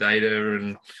at some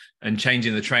data, and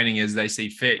changing the training as they see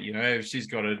fit. If she's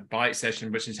got a bike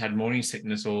session, but she's had morning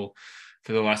sickness all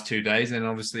for the last 2 days, then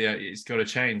obviously it's got to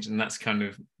change. And that's kind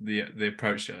of the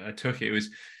approach I took. It was,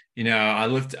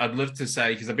 I'd love to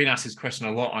say, because I've been asked this question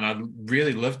a lot, and I'd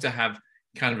really love to have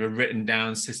kind of a written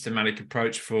down systematic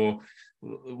approach for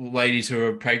ladies who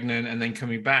are pregnant and then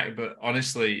coming back. But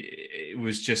honestly, it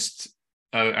was just,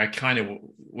 I kind of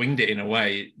winged it in a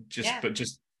way, but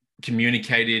just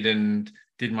communicated and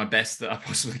did my best that I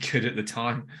possibly could at the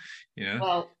time.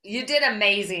 Well, you did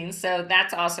amazing. So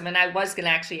that's awesome. And I was going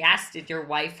to actually ask, did your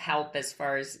wife help as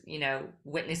far as,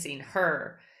 witnessing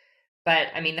her? But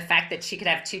I mean, the fact that she could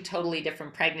have 2 totally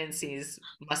different pregnancies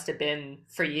must have been,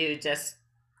 for you, just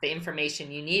the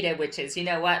information you needed, which is, you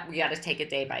know what, we got to take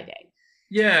it day by day.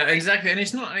 Yeah, exactly. And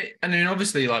it's not, I mean,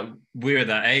 obviously, like, we're at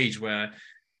that age where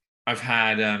I've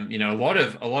had, a lot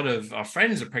of our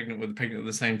friends are pregnant at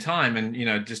the same time,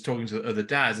 and just talking to other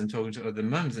dads and talking to other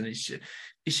mums, and it's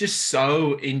just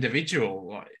so individual,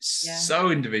 like,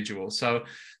 so individual. So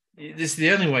it's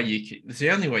the only way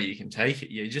you can take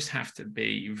it. You just have to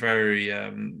be very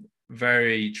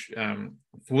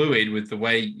fluid with the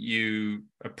way you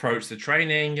approach the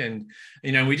training. And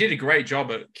we did a great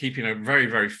job at keeping a very,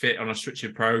 very fit on a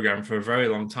structured program for a very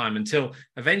long time, until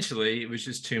eventually it was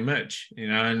just too much.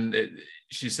 And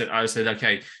I said,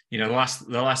 okay, the last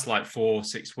like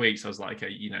 4-6 weeks, I was like,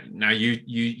 okay, now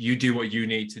you do what you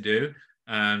need to do.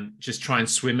 Just try and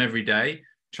swim every day,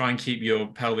 try and keep your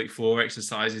pelvic floor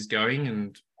exercises going,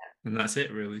 and that's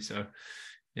it, really. So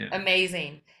yeah.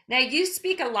 Amazing. Now, you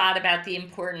speak a lot about the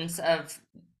importance of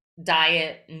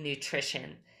diet,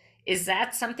 nutrition. Is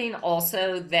that something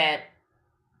also that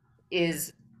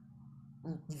is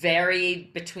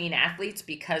varied between athletes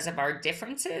because of our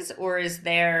differences, or is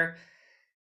there,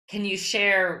 can you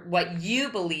share what you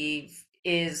believe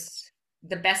is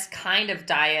the best kind of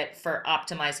diet for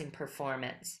optimizing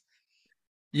performance?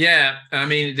 Yeah, I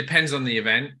mean, it depends on the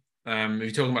event. If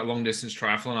you're talking about long distance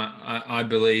triathlon, I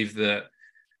believe that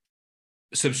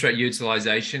substrate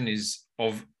utilization is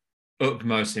of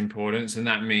utmost importance, and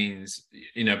that means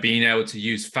being able to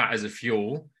use fat as a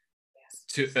fuel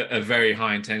to a very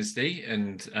high intensity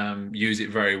and use it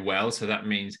very well. So that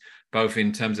means both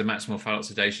in terms of maximal fat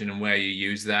oxidation and where you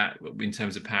use that in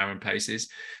terms of power and paces,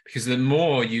 because the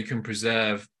more you can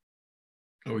preserve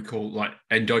what we call like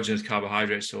endogenous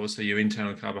carbohydrate stores, so your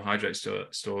internal carbohydrate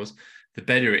stores, the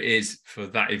better it is for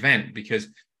that event, because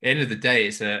at the end of the day,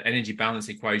 it's an energy balance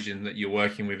equation that you're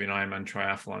working with in Ironman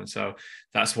triathlon. So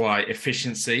that's why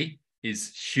efficiency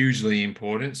is hugely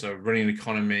important. So running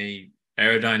economy,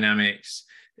 aerodynamics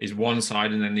is one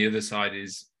side, and then the other side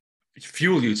is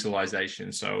fuel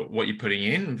utilization, so what you're putting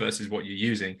in versus what you're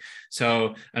using.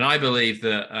 So, and I believe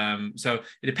that so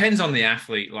it depends on the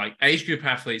athlete. Like age group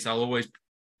athletes,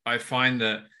 I find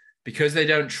that because they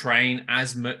don't train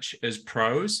as much as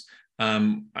pros,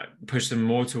 I push them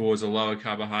more towards a lower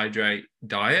carbohydrate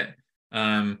diet,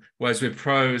 whereas with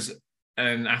pros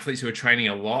and athletes who are training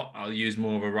a lot, I'll use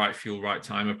more of a right fuel right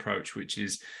time approach, which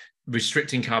is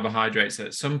restricting carbohydrates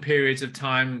at some periods of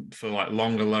time for like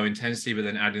longer low intensity, but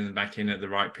then adding them back in at the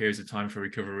right periods of time for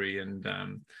recovery and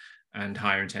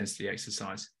higher intensity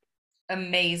exercise.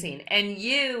 Amazing. And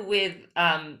you with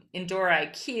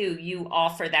endureIQ, you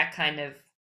offer that kind of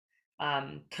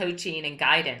coaching and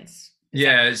guidance. Is that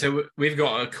Yeah, so we've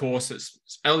got a course that's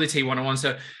LDT 101.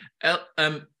 So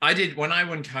I did, when I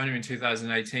won Kona in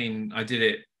 2018, I did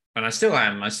it, and I still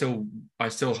am. I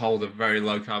still hold a very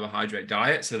low carbohydrate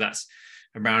diet. So that's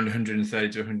around 130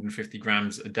 to 150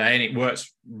 grams a day. And it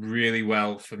works really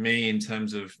well for me in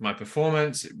terms of my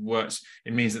performance.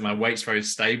 It means that my weight's very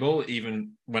stable,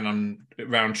 even when I'm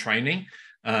around training,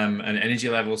 and energy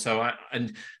level. So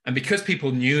and because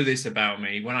people knew this about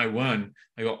me, when I won,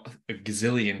 I got a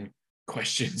gazillion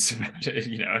questions about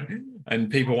it, and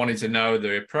people wanted to know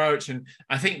the approach. And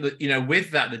I think that,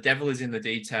 with that, the devil is in the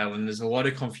detail, and there's a lot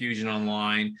of confusion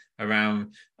online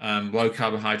around low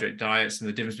carbohydrate diets and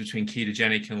the difference between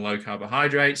ketogenic and low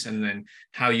carbohydrates, and then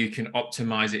how you can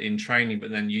optimize it in training.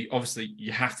 But then you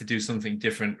have to do something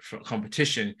different for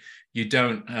competition. You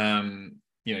don't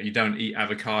you don't eat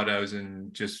avocados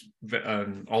and just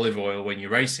olive oil when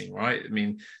you're racing, right? I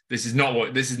mean, this is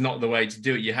not the way to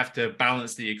do it. You have to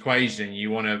balance the equation. You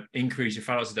want to increase your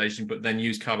fat oxidation, but then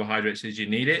use carbohydrates as you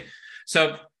need it.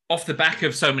 So off the back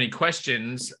of so many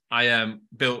questions, I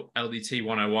built LDT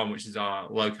 101, which is our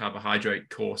low carbohydrate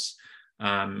course.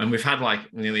 And we've had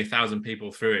like nearly 1,000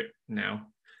 people through it now.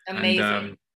 amazing?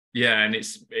 And and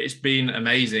it's been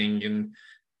amazing.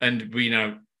 And we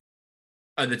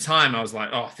at the time I was like,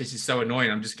 oh, this is so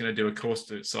annoying. I'm just going to do a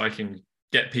course so I can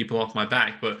get people off my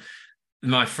back. But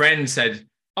my friend said,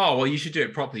 oh, well, you should do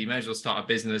it properly. You may as well start a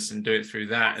business and do it through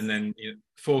that. And then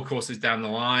 4 courses down the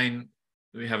line,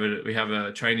 we have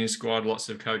a training squad, lots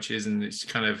of coaches, and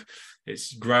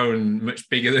it's grown much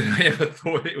bigger than I ever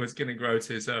thought it was going to grow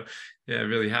to. So yeah,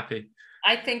 really happy.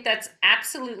 I think that's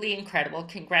absolutely incredible.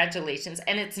 Congratulations.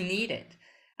 And it's needed.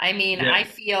 I mean, Yeah. I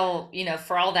feel,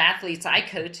 for all the athletes I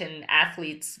coach and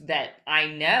athletes that I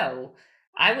know,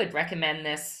 I would recommend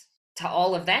this to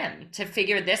all of them to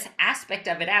figure this aspect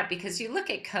of it out, because you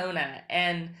look at Kona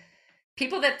and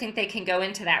people that think they can go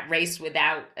into that race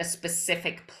without a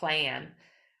specific plan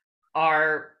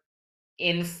are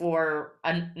in for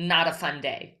not a fun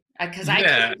day. Because I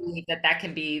Yeah. truly believe that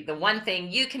can be the one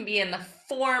thing. You can be in the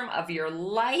form of your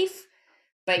life,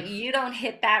 but you don't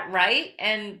hit that right,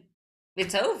 and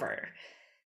it's over.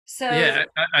 So Yeah,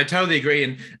 I totally agree.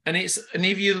 And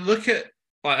if you look at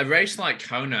like a race like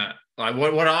Kona, like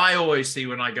what I always see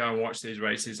when I go and watch these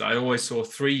races, I always saw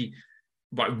 3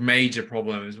 like major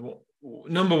problems.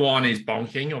 Number one is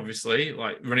bonking, obviously,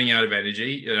 like running out of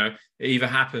energy. It either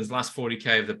happens last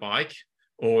 40K of the bike,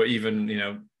 or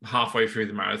even halfway through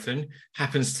the marathon.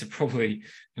 Happens to probably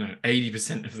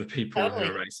 80% of the people who totally,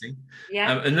 are racing.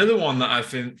 yeah, Another one that I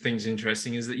think is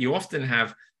interesting is that you often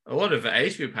have a lot of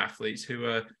age group athletes who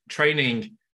are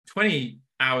training 20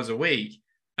 hours a week,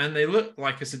 and they look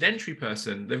like a sedentary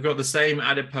person. They've got the same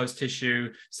adipose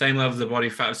tissue, same levels of body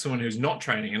fat as someone who's not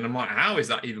training. And I'm like, how is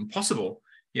that even possible?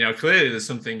 clearly there's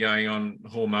something going on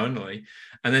hormonally.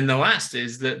 And then the last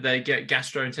is that they get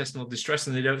gastrointestinal distress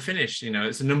and they don't finish.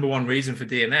 It's the number one reason for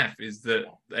DNF is that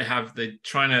they're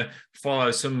trying to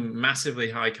follow some massively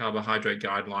high carbohydrate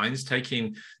guidelines,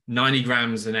 taking 90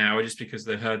 grams an hour just because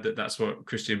they heard that that's what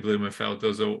Christian Blumenfeld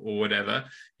does or whatever,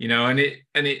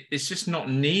 it's just not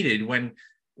needed when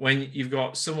you've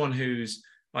got someone who's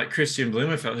like Christian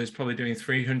Blumenfeld, who's probably doing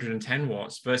 310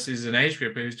 watts versus an age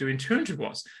group who's doing 200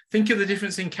 watts. Think of the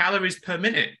difference in calories per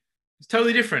minute. It's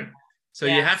totally different. So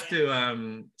you have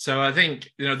to, so I think,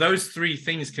 those three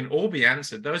things can all be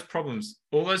answered.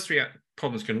 All those three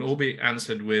problems can all be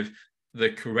answered with the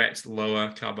correct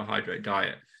lower carbohydrate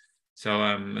diet. So,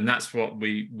 and that's what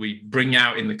we bring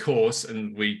out in the course,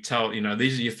 and we tell,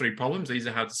 these are your three problems. These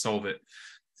are how to solve it.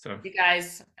 So you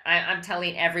guys, I'm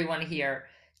telling everyone here,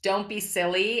 don't be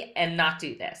silly and not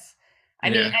do this. I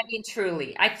mean,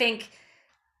 truly, I think,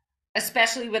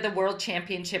 especially with a world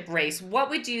championship race, what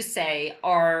would you say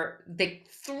are the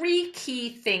three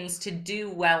key things to do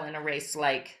well in a race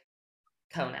like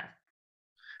Kona?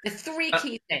 The three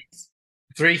key things.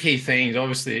 Three key things,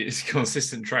 obviously, is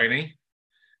consistent training.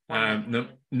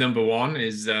 Number one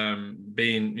is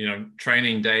being,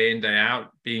 training day in, day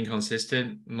out, being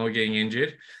consistent, not getting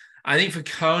injured. I think for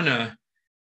Kona,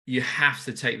 you have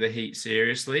to take the heat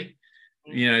seriously.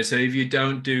 So if you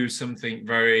don't do something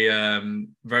very,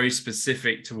 very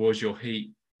specific towards your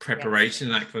heat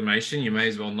preparation and acclimation, you may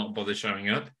as well not bother showing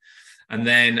up. And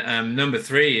then number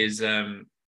three is, I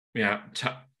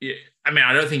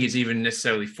don't think it's even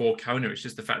necessarily for Kona. It's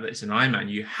just the fact that it's an Ironman.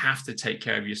 You have to take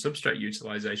care of your substrate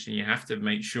utilization. You have to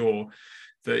make sure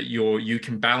that you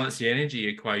can balance the energy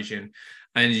equation,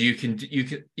 and you can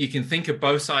think of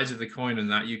both sides of the coin.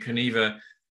 And that you can either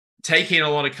take in a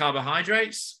lot of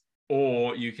carbohydrates,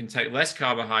 or you can take less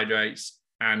carbohydrates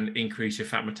and increase your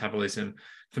fat metabolism.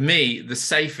 For me, the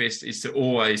safest is to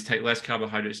always take less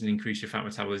carbohydrates and increase your fat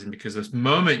metabolism, because the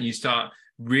moment you start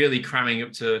really cramming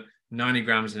up to 90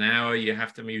 grams an hour, you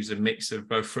have to use a mix of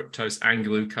both fructose and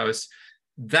glucose.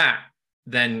 That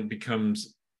then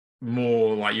becomes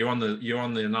more like you're on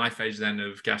the knife edge then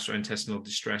of gastrointestinal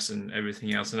distress and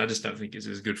everything else. And I just don't think it's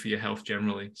as good for your health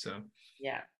generally. So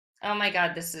yeah. Oh my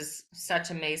God, this is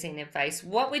such amazing advice.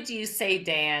 What would you say,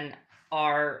 Dan,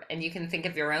 and you can think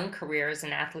of your own career as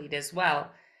an athlete as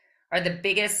well, are the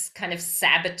biggest kind of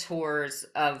saboteurs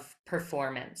of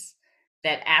performance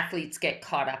that athletes get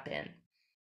caught up in?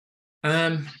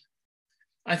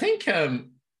 I think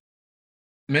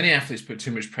many athletes put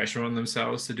too much pressure on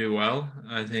themselves to do well.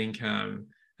 I think, and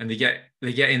they get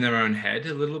in their own head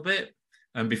a little bit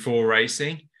before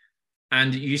racing,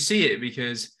 and you see it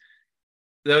because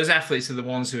those athletes are the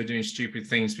ones who are doing stupid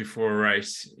things before a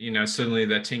race. Suddenly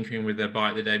they're tinkering with their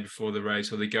bike the day before the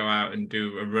race, or they go out and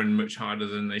do a run much harder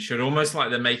than they should. Almost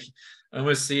like I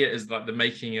almost see it as like they're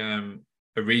making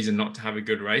a reason not to have a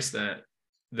good race. They're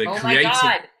my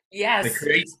God. Yes.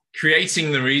 They're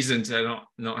creating the reason to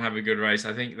not have a good race.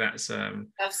 I think that's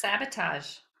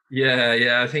self-sabotage.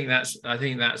 Yeah. I think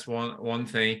that's one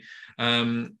thing.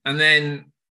 And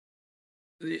then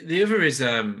the other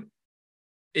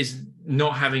is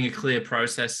not having a clear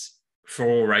process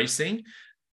for racing,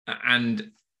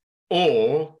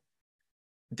 or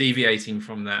deviating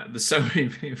from that. There's so many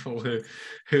people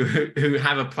who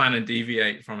have a plan and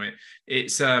deviate from it.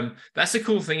 It's that's the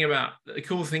cool thing about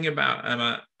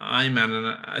Ironman. And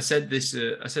I said this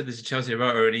to Chelsea. I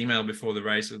wrote her an email before the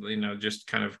race, just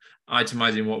kind of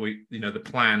itemizing what the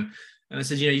plan. And I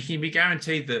said, you can be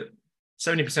guaranteed that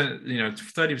 70%,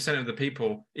 30% of the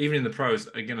people, even in the pros,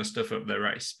 are going to stuff up their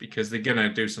race because they're going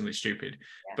to do something stupid.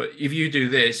 Yeah. But if you do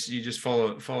this, you just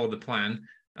follow the plan,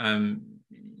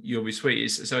 you'll be sweet.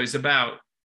 So it's about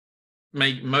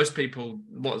most people,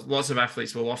 lots of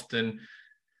athletes will often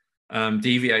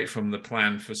deviate from the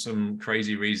plan for some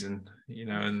crazy reason,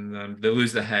 and they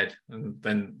lose their head, and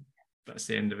then that's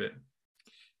the end of it.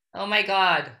 Oh my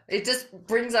God. It just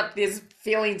brings up these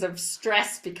feelings of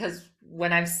stress, because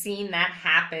when I've seen that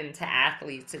happen to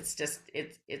athletes,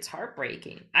 it's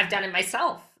heartbreaking. I've done it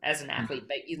myself as an athlete,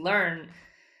 but you learn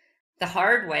the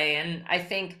hard way. And I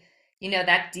think,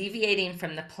 that deviating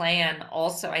from the plan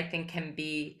also, I think, can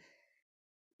be,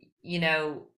 you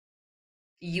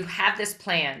have this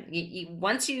plan.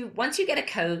 Once you get a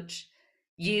coach,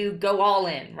 you go all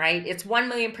in, right? It's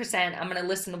 1,000,000%. I'm going to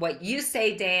listen to what you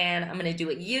say, Dan. I'm going to do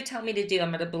what you tell me to do.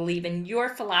 I'm going to believe in your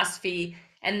philosophy,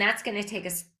 and that's going to take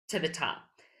us to the top.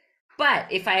 But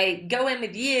if I go in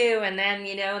with you and then,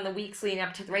 in the weeks leading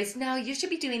up to the race, no, you should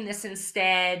be doing this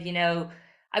instead.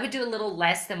 I would do a little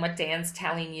less than what Dan's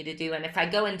telling you to do. And if I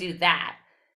go and do that,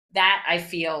 that I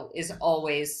feel is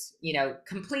always,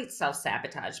 complete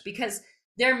self-sabotage, because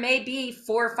there may be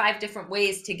 4 or 5 different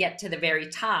ways to get to the very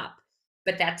top,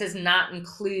 but that does not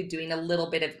include doing a little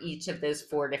bit of each of those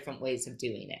 4 different ways of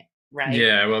doing it, right?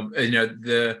 Yeah, well,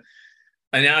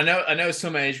 I know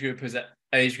some age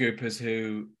groupers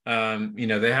who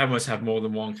they must have more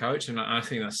than one coach, and I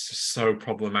think that's just so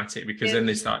problematic, because then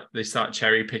they start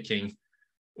cherry picking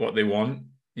what they want,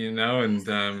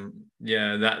 and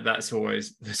yeah, that's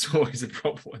always a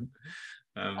problem.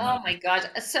 Oh my God.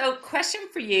 So, question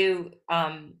for you.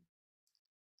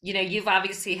 You've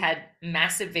obviously had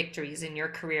massive victories in your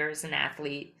career as an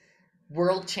athlete,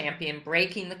 world champion,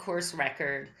 breaking the course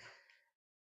record.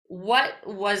 What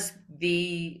was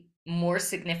the more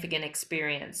significant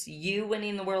experience, you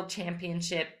winning the world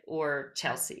championship or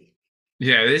Chelsea?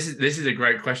 Yeah, this is a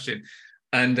great question,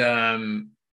 and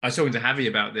I was talking to Javi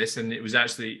about this, and it was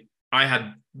actually, I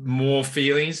had more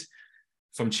feelings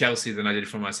from Chelsea than I did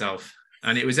from myself,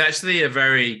 and it was actually a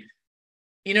very,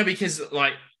 because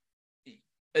like,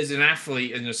 as an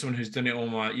athlete and as someone who's done it all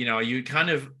my, you kind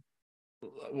of,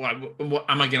 what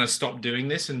am I going to stop doing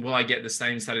this, and will I get the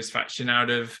same satisfaction out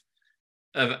of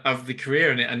the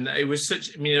career? And it was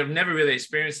such, I've never really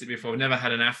experienced it before. I've never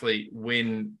had an athlete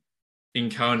win in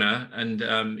Kona, and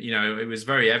it was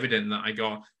very evident that I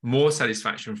got more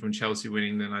satisfaction from Chelsea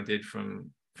winning than I did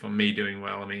from me doing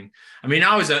well.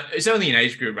 It's only an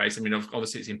age group race.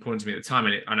 Obviously it's important to me at the time,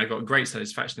 and I got great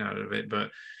satisfaction out of it,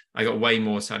 but I got way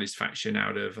more satisfaction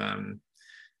out of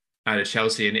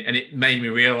Chelsea, and it made me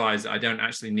realize that I don't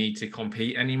actually need to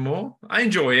compete anymore. I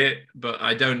enjoy it, but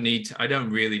I don't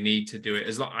really need to do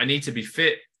it. I need to be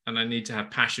fit, and I need to have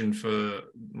passion for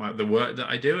the work that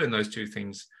I do, and those two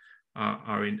things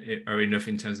are enough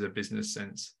in terms of a business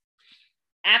sense.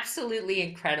 Absolutely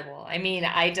incredible. When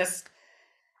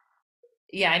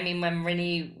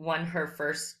Rinny won her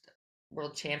first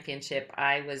world championship,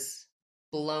 I was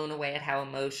blown away at how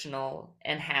emotional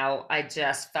and how I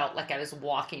just felt like I was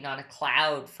walking on a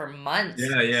cloud for months.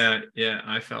 Yeah.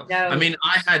 I felt. No,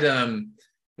 I had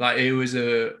like, it was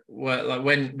like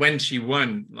when she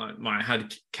won, like, I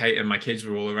had Kate and my kids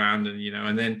were all around, and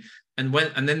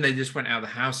then they just went out of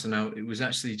the house, and it was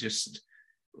actually just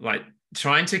like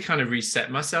trying to kind of reset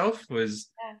myself.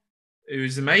 It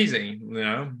was amazing,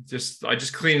 I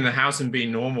just cleaning the house and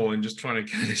being normal, and just trying to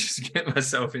kind of just get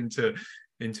myself into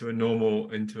a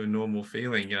normal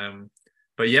feeling.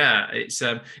 But yeah,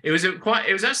 it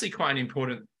was actually quite an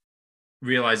important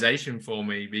realization for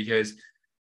me, because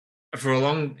for a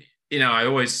long, I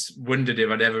always wondered if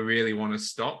I'd ever really want to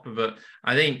stop. But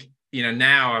I think,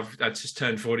 now I've just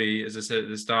turned 40, as I said at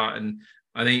the start, and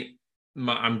I think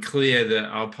I'm clear that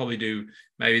I'll probably do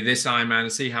maybe this Ironman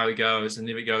and see how it goes, and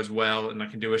if it goes well and I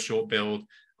can do a short build,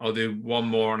 I'll do one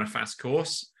more on a fast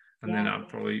course, and then I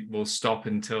probably will stop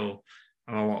until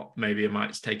maybe I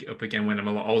might take it up again when I'm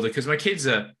a lot older, because my kids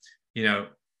are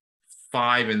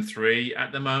 5 and 3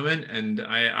 at the moment, and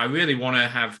I really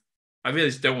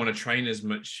don't want to train as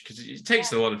much, because it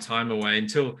takes a lot of time away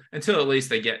until at least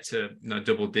they get to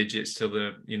double digits,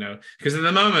 because at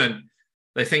the moment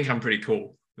they think I'm pretty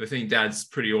cool. They think Dad's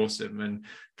pretty awesome, and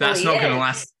that's not going to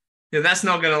last. Yeah, that's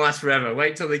not going to last forever.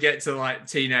 Wait till they get to like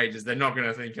teenagers. They're not going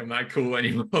to think I'm that cool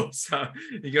anymore. So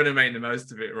you got to make the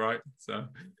most of it, right? So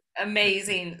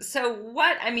amazing. So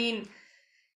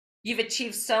you've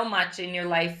achieved so much in your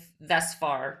life thus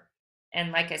far.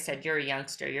 And like I said, you're a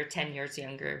youngster, you're 10 years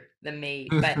younger than me.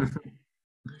 But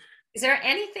is there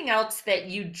anything else that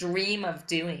you dream of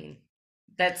doing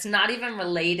that's not even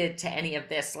related to any of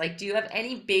this? Like, do you have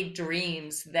any big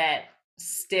dreams that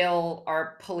still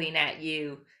are pulling at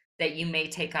you that you may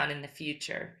take on in the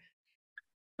future?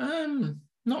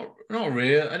 Not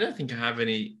really. I don't think I have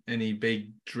any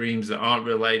big dreams that aren't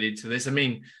related to this.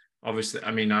 Obviously,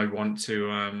 I want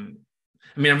to. I'm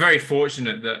very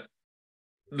fortunate that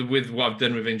with what I've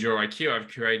done with endureIQ, I've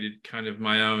created kind of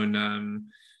my own.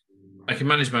 I can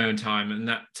manage my own time, and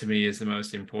that to me is the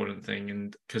most important thing.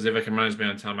 And because if I can manage my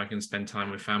own time, I can spend time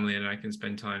with family, and I can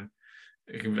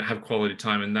have quality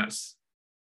time, and that's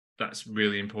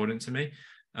really important to me.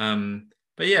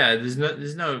 But yeah,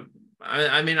 there's no.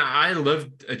 I love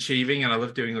achieving, and I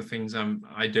love doing the things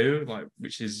I do, like,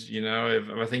 which is, if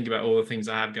I think about all the things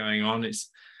I have going on, it's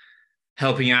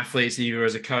helping athletes either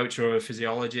as a coach or a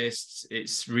physiologist.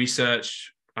 It's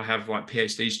research. I have like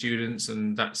PhD students,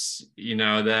 and that's,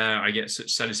 there I get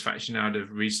such satisfaction out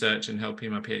of research and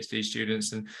helping my PhD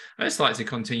students. And I just like to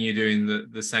continue doing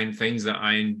the same things that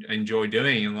I enjoy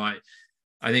doing. And like,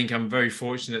 I think I'm very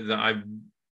fortunate that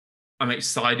I'm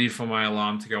excited for my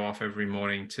alarm to go off every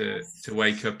morning to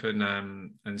wake up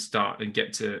and start and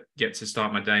get to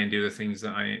start my day and do the things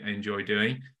that I enjoy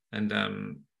doing.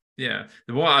 And yeah,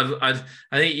 I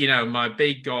think, you know, my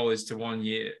big goal is to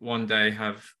one day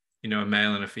have, you know, a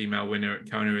male and a female winner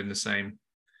at Kona in the same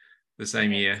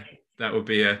year. That would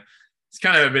be it's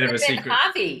kind of a bit of a secret.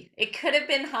 It could have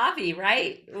been Javi,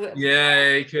 right? Yeah,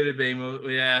 it could have been. Well,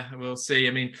 yeah, we'll see.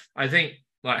 I mean, I think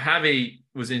like Javi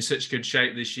was in such good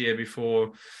shape this year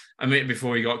before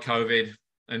he got COVID.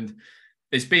 And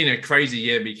it's been a crazy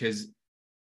year because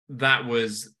that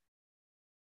was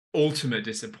ultimate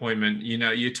disappointment. You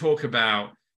know, you talk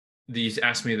about these,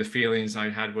 ask me the feelings I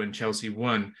had when Chelsea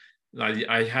won. Like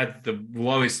I had the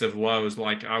lowest of lows,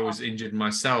 like I was injured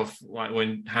myself, like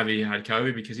when Javi had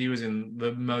COVID, because he was in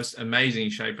the most amazing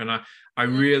shape. And I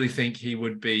really think he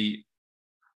would be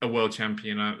a world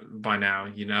champion by now,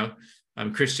 you know.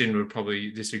 Christian would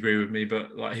probably disagree with me,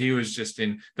 but like he was just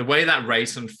in the way that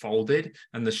race unfolded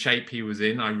and the shape he was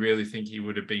in, I really think he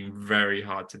would have been very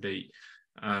hard to beat.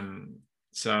 But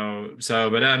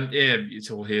yeah, it's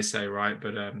all hearsay, right?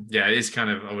 But yeah, it is kind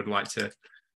of, I would like to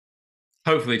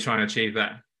hopefully try and achieve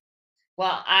that.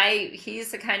 Well,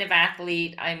 he's the kind of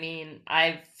athlete, I mean,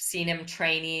 I've seen him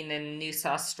training in New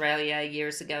South Australia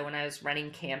years ago when I was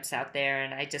running camps out there,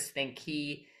 and I just think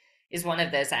he is one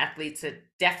of those athletes that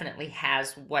definitely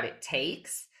has what it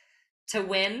takes to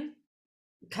win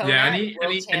Kona Yeah,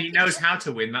 World and he knows Championship. how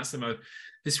to win.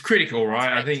 It's critical, right?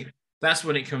 I Right. think that's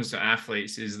when it comes to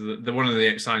athletes is the one of the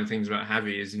exciting things about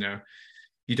Javi is, you know,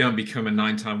 you don't become a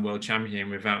 9-time world champion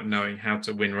without knowing how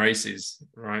to win races,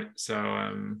 right? So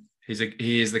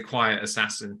he is the quiet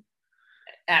assassin.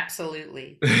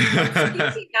 Absolutely.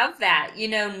 And speaking of that, you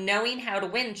know, knowing how to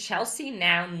win, Chelsea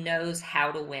now knows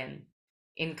how to win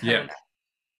in Yeah. Kona.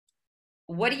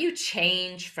 What do you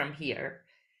change from here?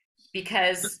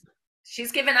 Because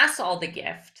she's given us all the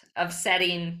gift of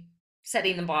setting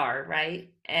the bar,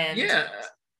 right? And Yeah.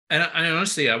 And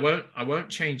honestly, I won't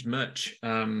change much.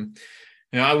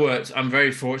 You know, I'm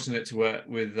very fortunate to work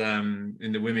with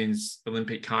in the women's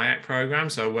Olympic kayak program.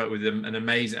 So I work with an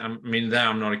amazing, I mean, there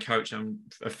I'm not a coach, I'm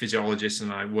a physiologist,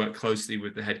 and I work closely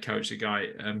with the head coach, a guy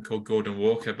called Gordon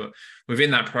Walker. But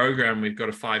within that program, we've got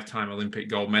a 5-time Olympic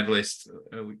gold medalist,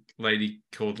 a lady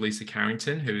called Lisa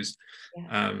Carrington, who's,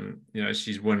 yeah, you know,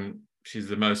 she's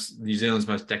New Zealand's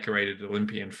most decorated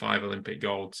Olympian, 5 Olympic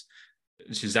golds.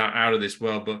 She's out of this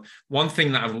world. But one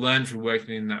thing that I've learned from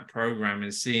working in that program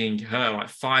is seeing her like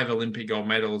 5 Olympic gold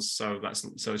medals.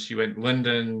 So she went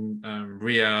London,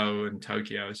 Rio, and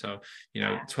Tokyo. So, you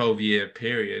know, 12-year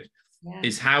period yeah,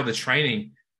 is how the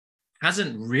training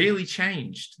hasn't really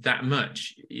changed that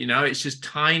much. You know, it's just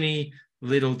tiny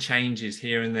little changes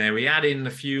here and there. We add in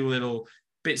a few little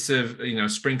bits of, you know,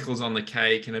 sprinkles on the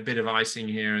cake and a bit of icing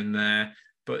here and there.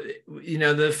 But, you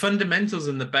know, the fundamentals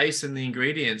and the base and the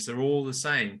ingredients are all the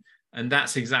same. And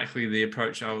that's exactly the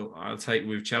approach I'll take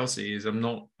with Chelsea is I'm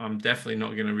definitely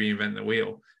not going to reinvent the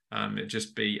wheel. It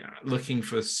just be looking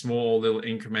for small little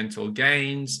incremental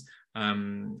gains.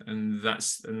 And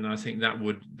I think that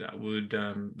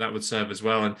would serve as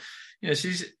well. And,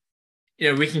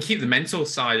 you know, we can keep the mental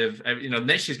side of, you know,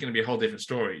 next year's going to be a whole different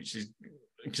story.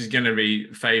 She's going to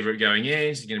be favorite going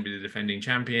in. She's going to be the defending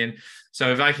champion.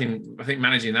 So I think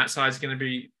managing that side is going to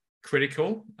be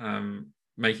critical.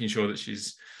 Making sure that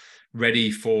she's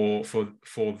ready for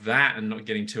that and not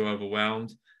getting too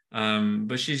overwhelmed.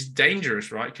 But she's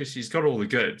dangerous, right? Because she's got all the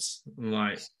goods.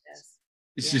 Like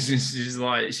she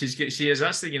is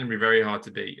actually going to be very hard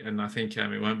to beat. And I think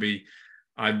it won't be.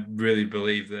 I really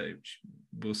believe that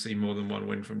we'll see more than one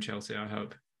win from Chelsea. I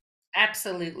hope.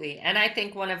 absolutely. And I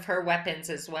think one of her weapons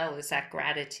as well is that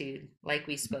gratitude, like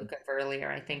we Mm-hmm. spoke of earlier.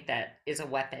 I think that is a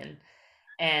weapon.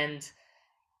 And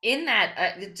in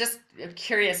that, just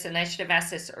curious, and I should have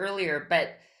asked this earlier,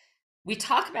 but we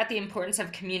talk about the importance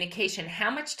of communication.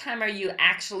 How much time are you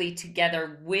actually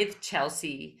together with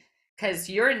Chelsea? Because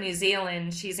you're in New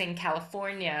Zealand, she's in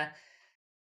California.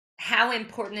 How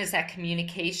important is that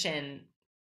communication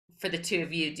for the two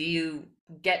of you? Do you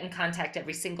get in contact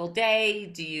every single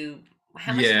day?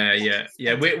 How much time do you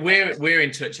Yeah. spend We're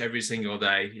in touch every single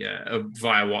day. Yeah,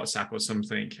 via WhatsApp or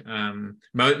something.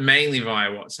 Mainly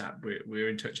via WhatsApp. We're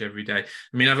in touch every day.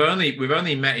 I mean, we've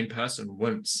only met in person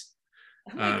once.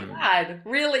 Oh my Um, God,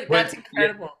 really? That's when yeah,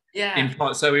 incredible.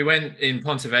 Yeah. so we went in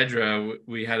Pontevedra.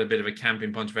 We had a bit of a camp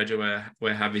in Pontevedra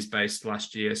where Javi's based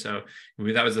last year. So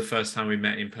that was the first time we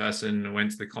met in person. I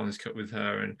went to the Collins Cup with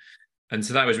her, and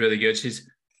so that was really good. She's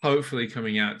hopefully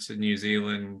coming out to New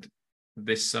Zealand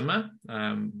this summer.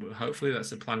 Hopefully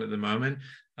that's the plan at the moment.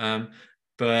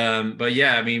 But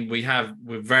yeah, I mean,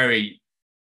 we're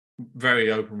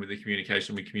very open with the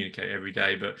communication. We communicate every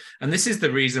day, and this is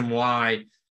the reason why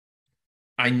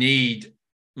I need.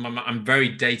 I'm very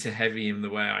data heavy in the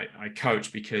way I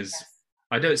coach, because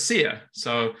I don't see her.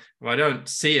 So if I don't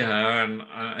see her,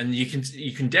 and you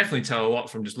can definitely tell a lot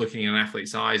from just looking in an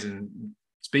athlete's eyes and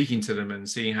speaking to them and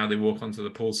seeing how they walk onto the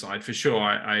pool side. For sure,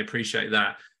 I appreciate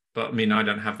that, but I mean, I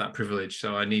don't have that privilege,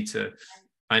 so I need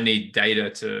data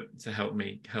to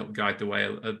help guide the way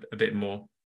a bit more.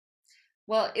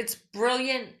 Well, it's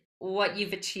brilliant what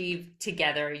you've achieved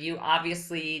together. You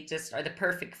obviously just are the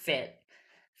perfect fit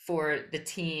for the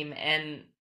team. And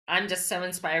I'm just so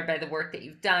inspired by the work that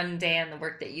you've done, Dan, the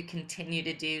work that you continue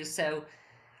to do. So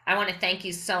I want to thank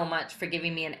you so much for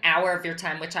giving me an hour of your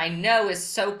time, which I know is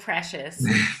so precious.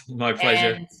 My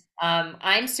pleasure. And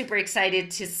I'm super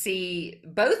excited to see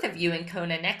both of you in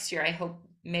Kona next year. I hope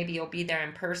maybe you'll be there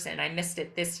in person. I missed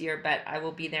it this year, but I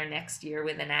will be there next year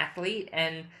with an athlete.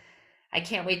 And I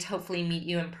can't wait to hopefully meet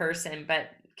you in person,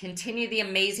 but continue the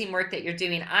amazing work that you're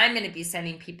doing. I'm going to be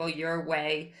sending people your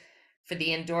way for the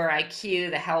endureIQ,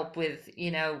 the help with,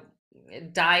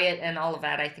 diet and all of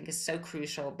that. I think is so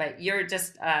crucial, but you're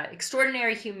just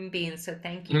extraordinary human being. So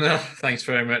thank you. No, thanks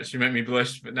very much. You make me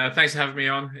blush, but no, thanks for having me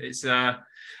on. It's, as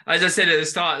I said at the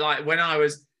start, like when I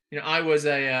was, I was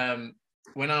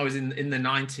when I was in the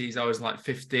 90s, I was like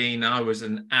 15. I was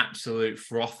an absolute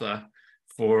frother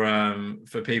for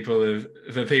people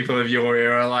of your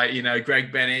era, like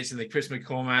Greg Bennett and the Chris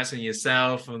McCormacks and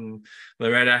yourself and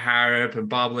Loretta Harrop and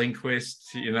Bob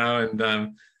Lindquist, and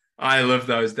I love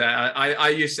those days. I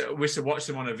used to watch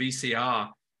them on a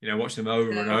VCR, watch them over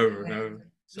and over and over.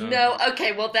 So. No,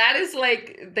 okay, well, that is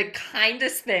like the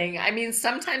kindest thing. I mean,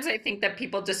 sometimes I think that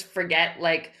people just forget,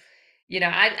 like,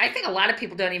 I think a lot of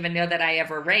people don't even know that I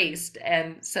ever raced.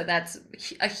 And so that's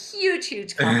a huge,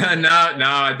 huge compliment.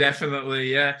 No,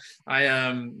 definitely. Yeah.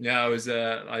 I was,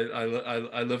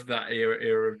 I loved that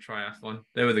era of triathlon.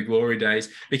 They were the glory days,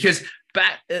 because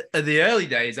back at the early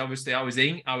days, obviously I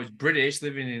was British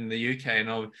living in the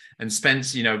UK, and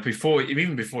Spence, even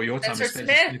before your time,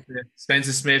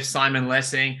 Spencer Smith, Simon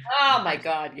Lessing. Oh my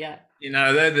God. Yeah.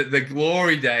 They're the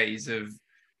glory days of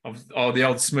the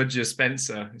old smudger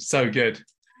Spencer. So good.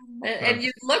 And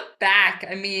you look back,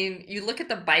 I mean, you look at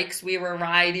the bikes we were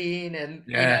riding, and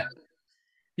yeah.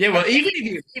 Well,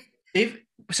 even if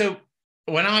so,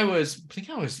 when I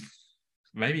think I was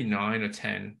maybe 9 or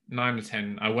 10,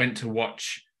 I went to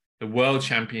watch the World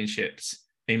Championships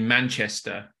in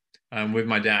Manchester with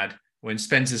my dad when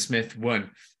Spencer Smith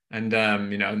won. And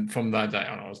from that day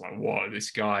on, I was like, "Whoa,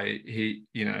 this guy!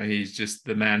 He's just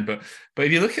the man." But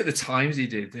if you look at the times he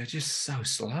did, they're just so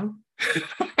slow.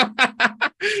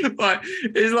 Like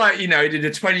it's like he did a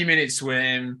 20-minute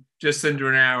swim, just under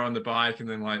an hour on the bike, and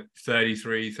then like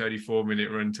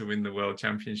 34-minute run to win the World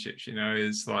Championships.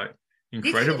 It's like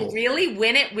incredible. Did he really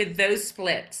win it with those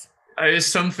splits? It's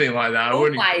something like that. Oh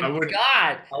my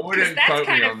God! I wouldn't quote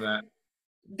me on that.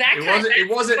 It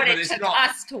wasn't. But it took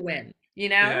us to win.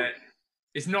 Yeah,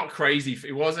 it's not crazy.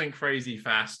 It wasn't crazy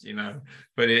fast,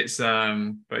 but it's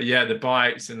but yeah, the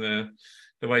bikes and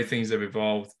the way things have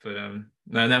evolved. But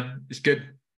no, it's good.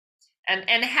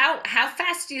 And how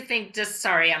fast do you think?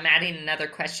 Sorry, I'm adding another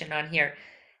question on here.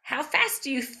 How fast do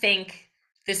you think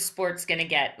this sport's going to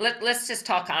get? Let's just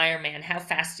talk Ironman. How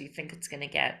fast do you think it's going to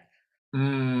get?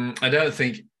 I don't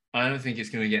think it's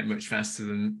going to get much faster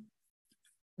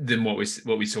than what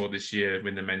we saw this year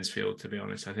in the men's field. To be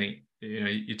honest, I think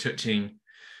you're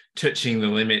touching the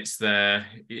limits there.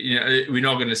 We're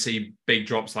not going to see big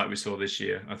drops like we saw this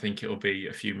year. I think it'll be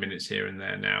a few minutes here and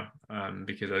there now,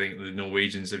 because I think the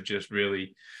Norwegians have just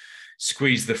really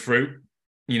squeezed the fruit.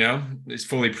 It's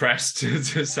fully pressed,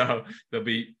 so there'll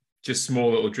be just small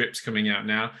little drips coming out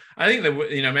now. I think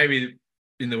that maybe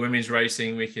in the women's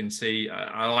racing we can see.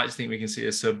 I like to think we can see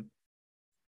a sub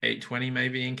 8:20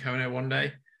 maybe in Kona one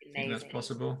day. I think that's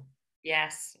possible.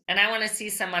 Yes. And I want to see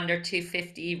some under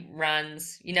 250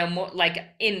 runs, more like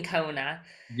in Kona.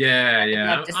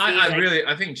 Yeah.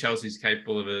 I think Chelsea's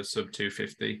capable of a sub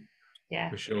 250.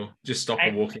 Yeah. For sure. Just stop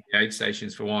her walking the aid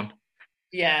stations for one.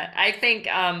 Yeah. I think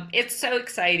it's so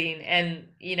exciting, and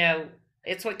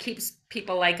it's what keeps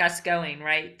people like us going,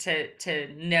 right?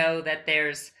 To know that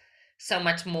there's so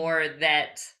much more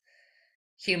that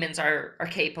humans are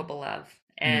capable of,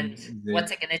 and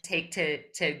what's it going to take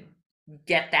to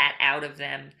get that out of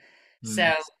them.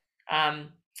 So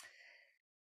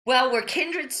well, we're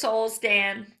kindred souls,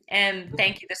 Dan, and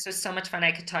thank you. This was so much fun.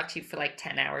 I could talk to you for like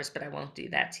 10 hours, but I won't do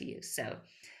that to you. So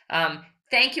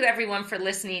thank you everyone for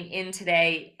listening in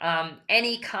today.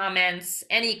 Any comments,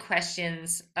 any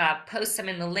questions, post them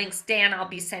in the links. Dan, I'll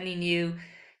be sending you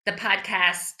the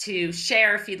podcast to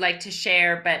share if you'd like to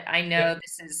share, but I know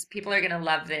people are going to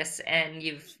love this, and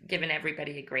you've given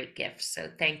everybody a great gift. So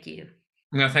thank you.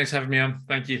 No, thanks for having me on.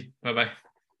 Thank you. Bye-bye.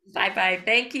 Bye-bye.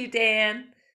 Thank you, Dan.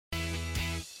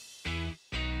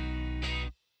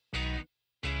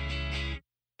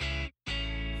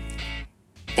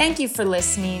 Thank you for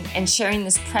listening and sharing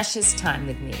this precious time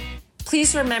with me.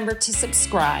 Please remember to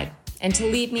subscribe and to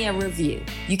leave me a review.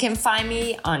 You can find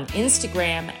me on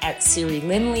Instagram at Siri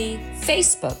Lindley,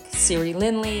 Facebook Siri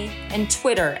Lindley, and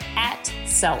Twitter at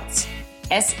Seltz,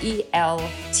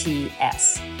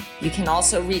 SELTS. You can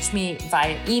also reach me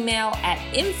via email at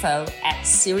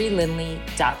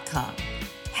info@sirilindley.com.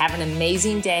 Have an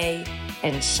amazing day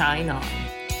and shine on.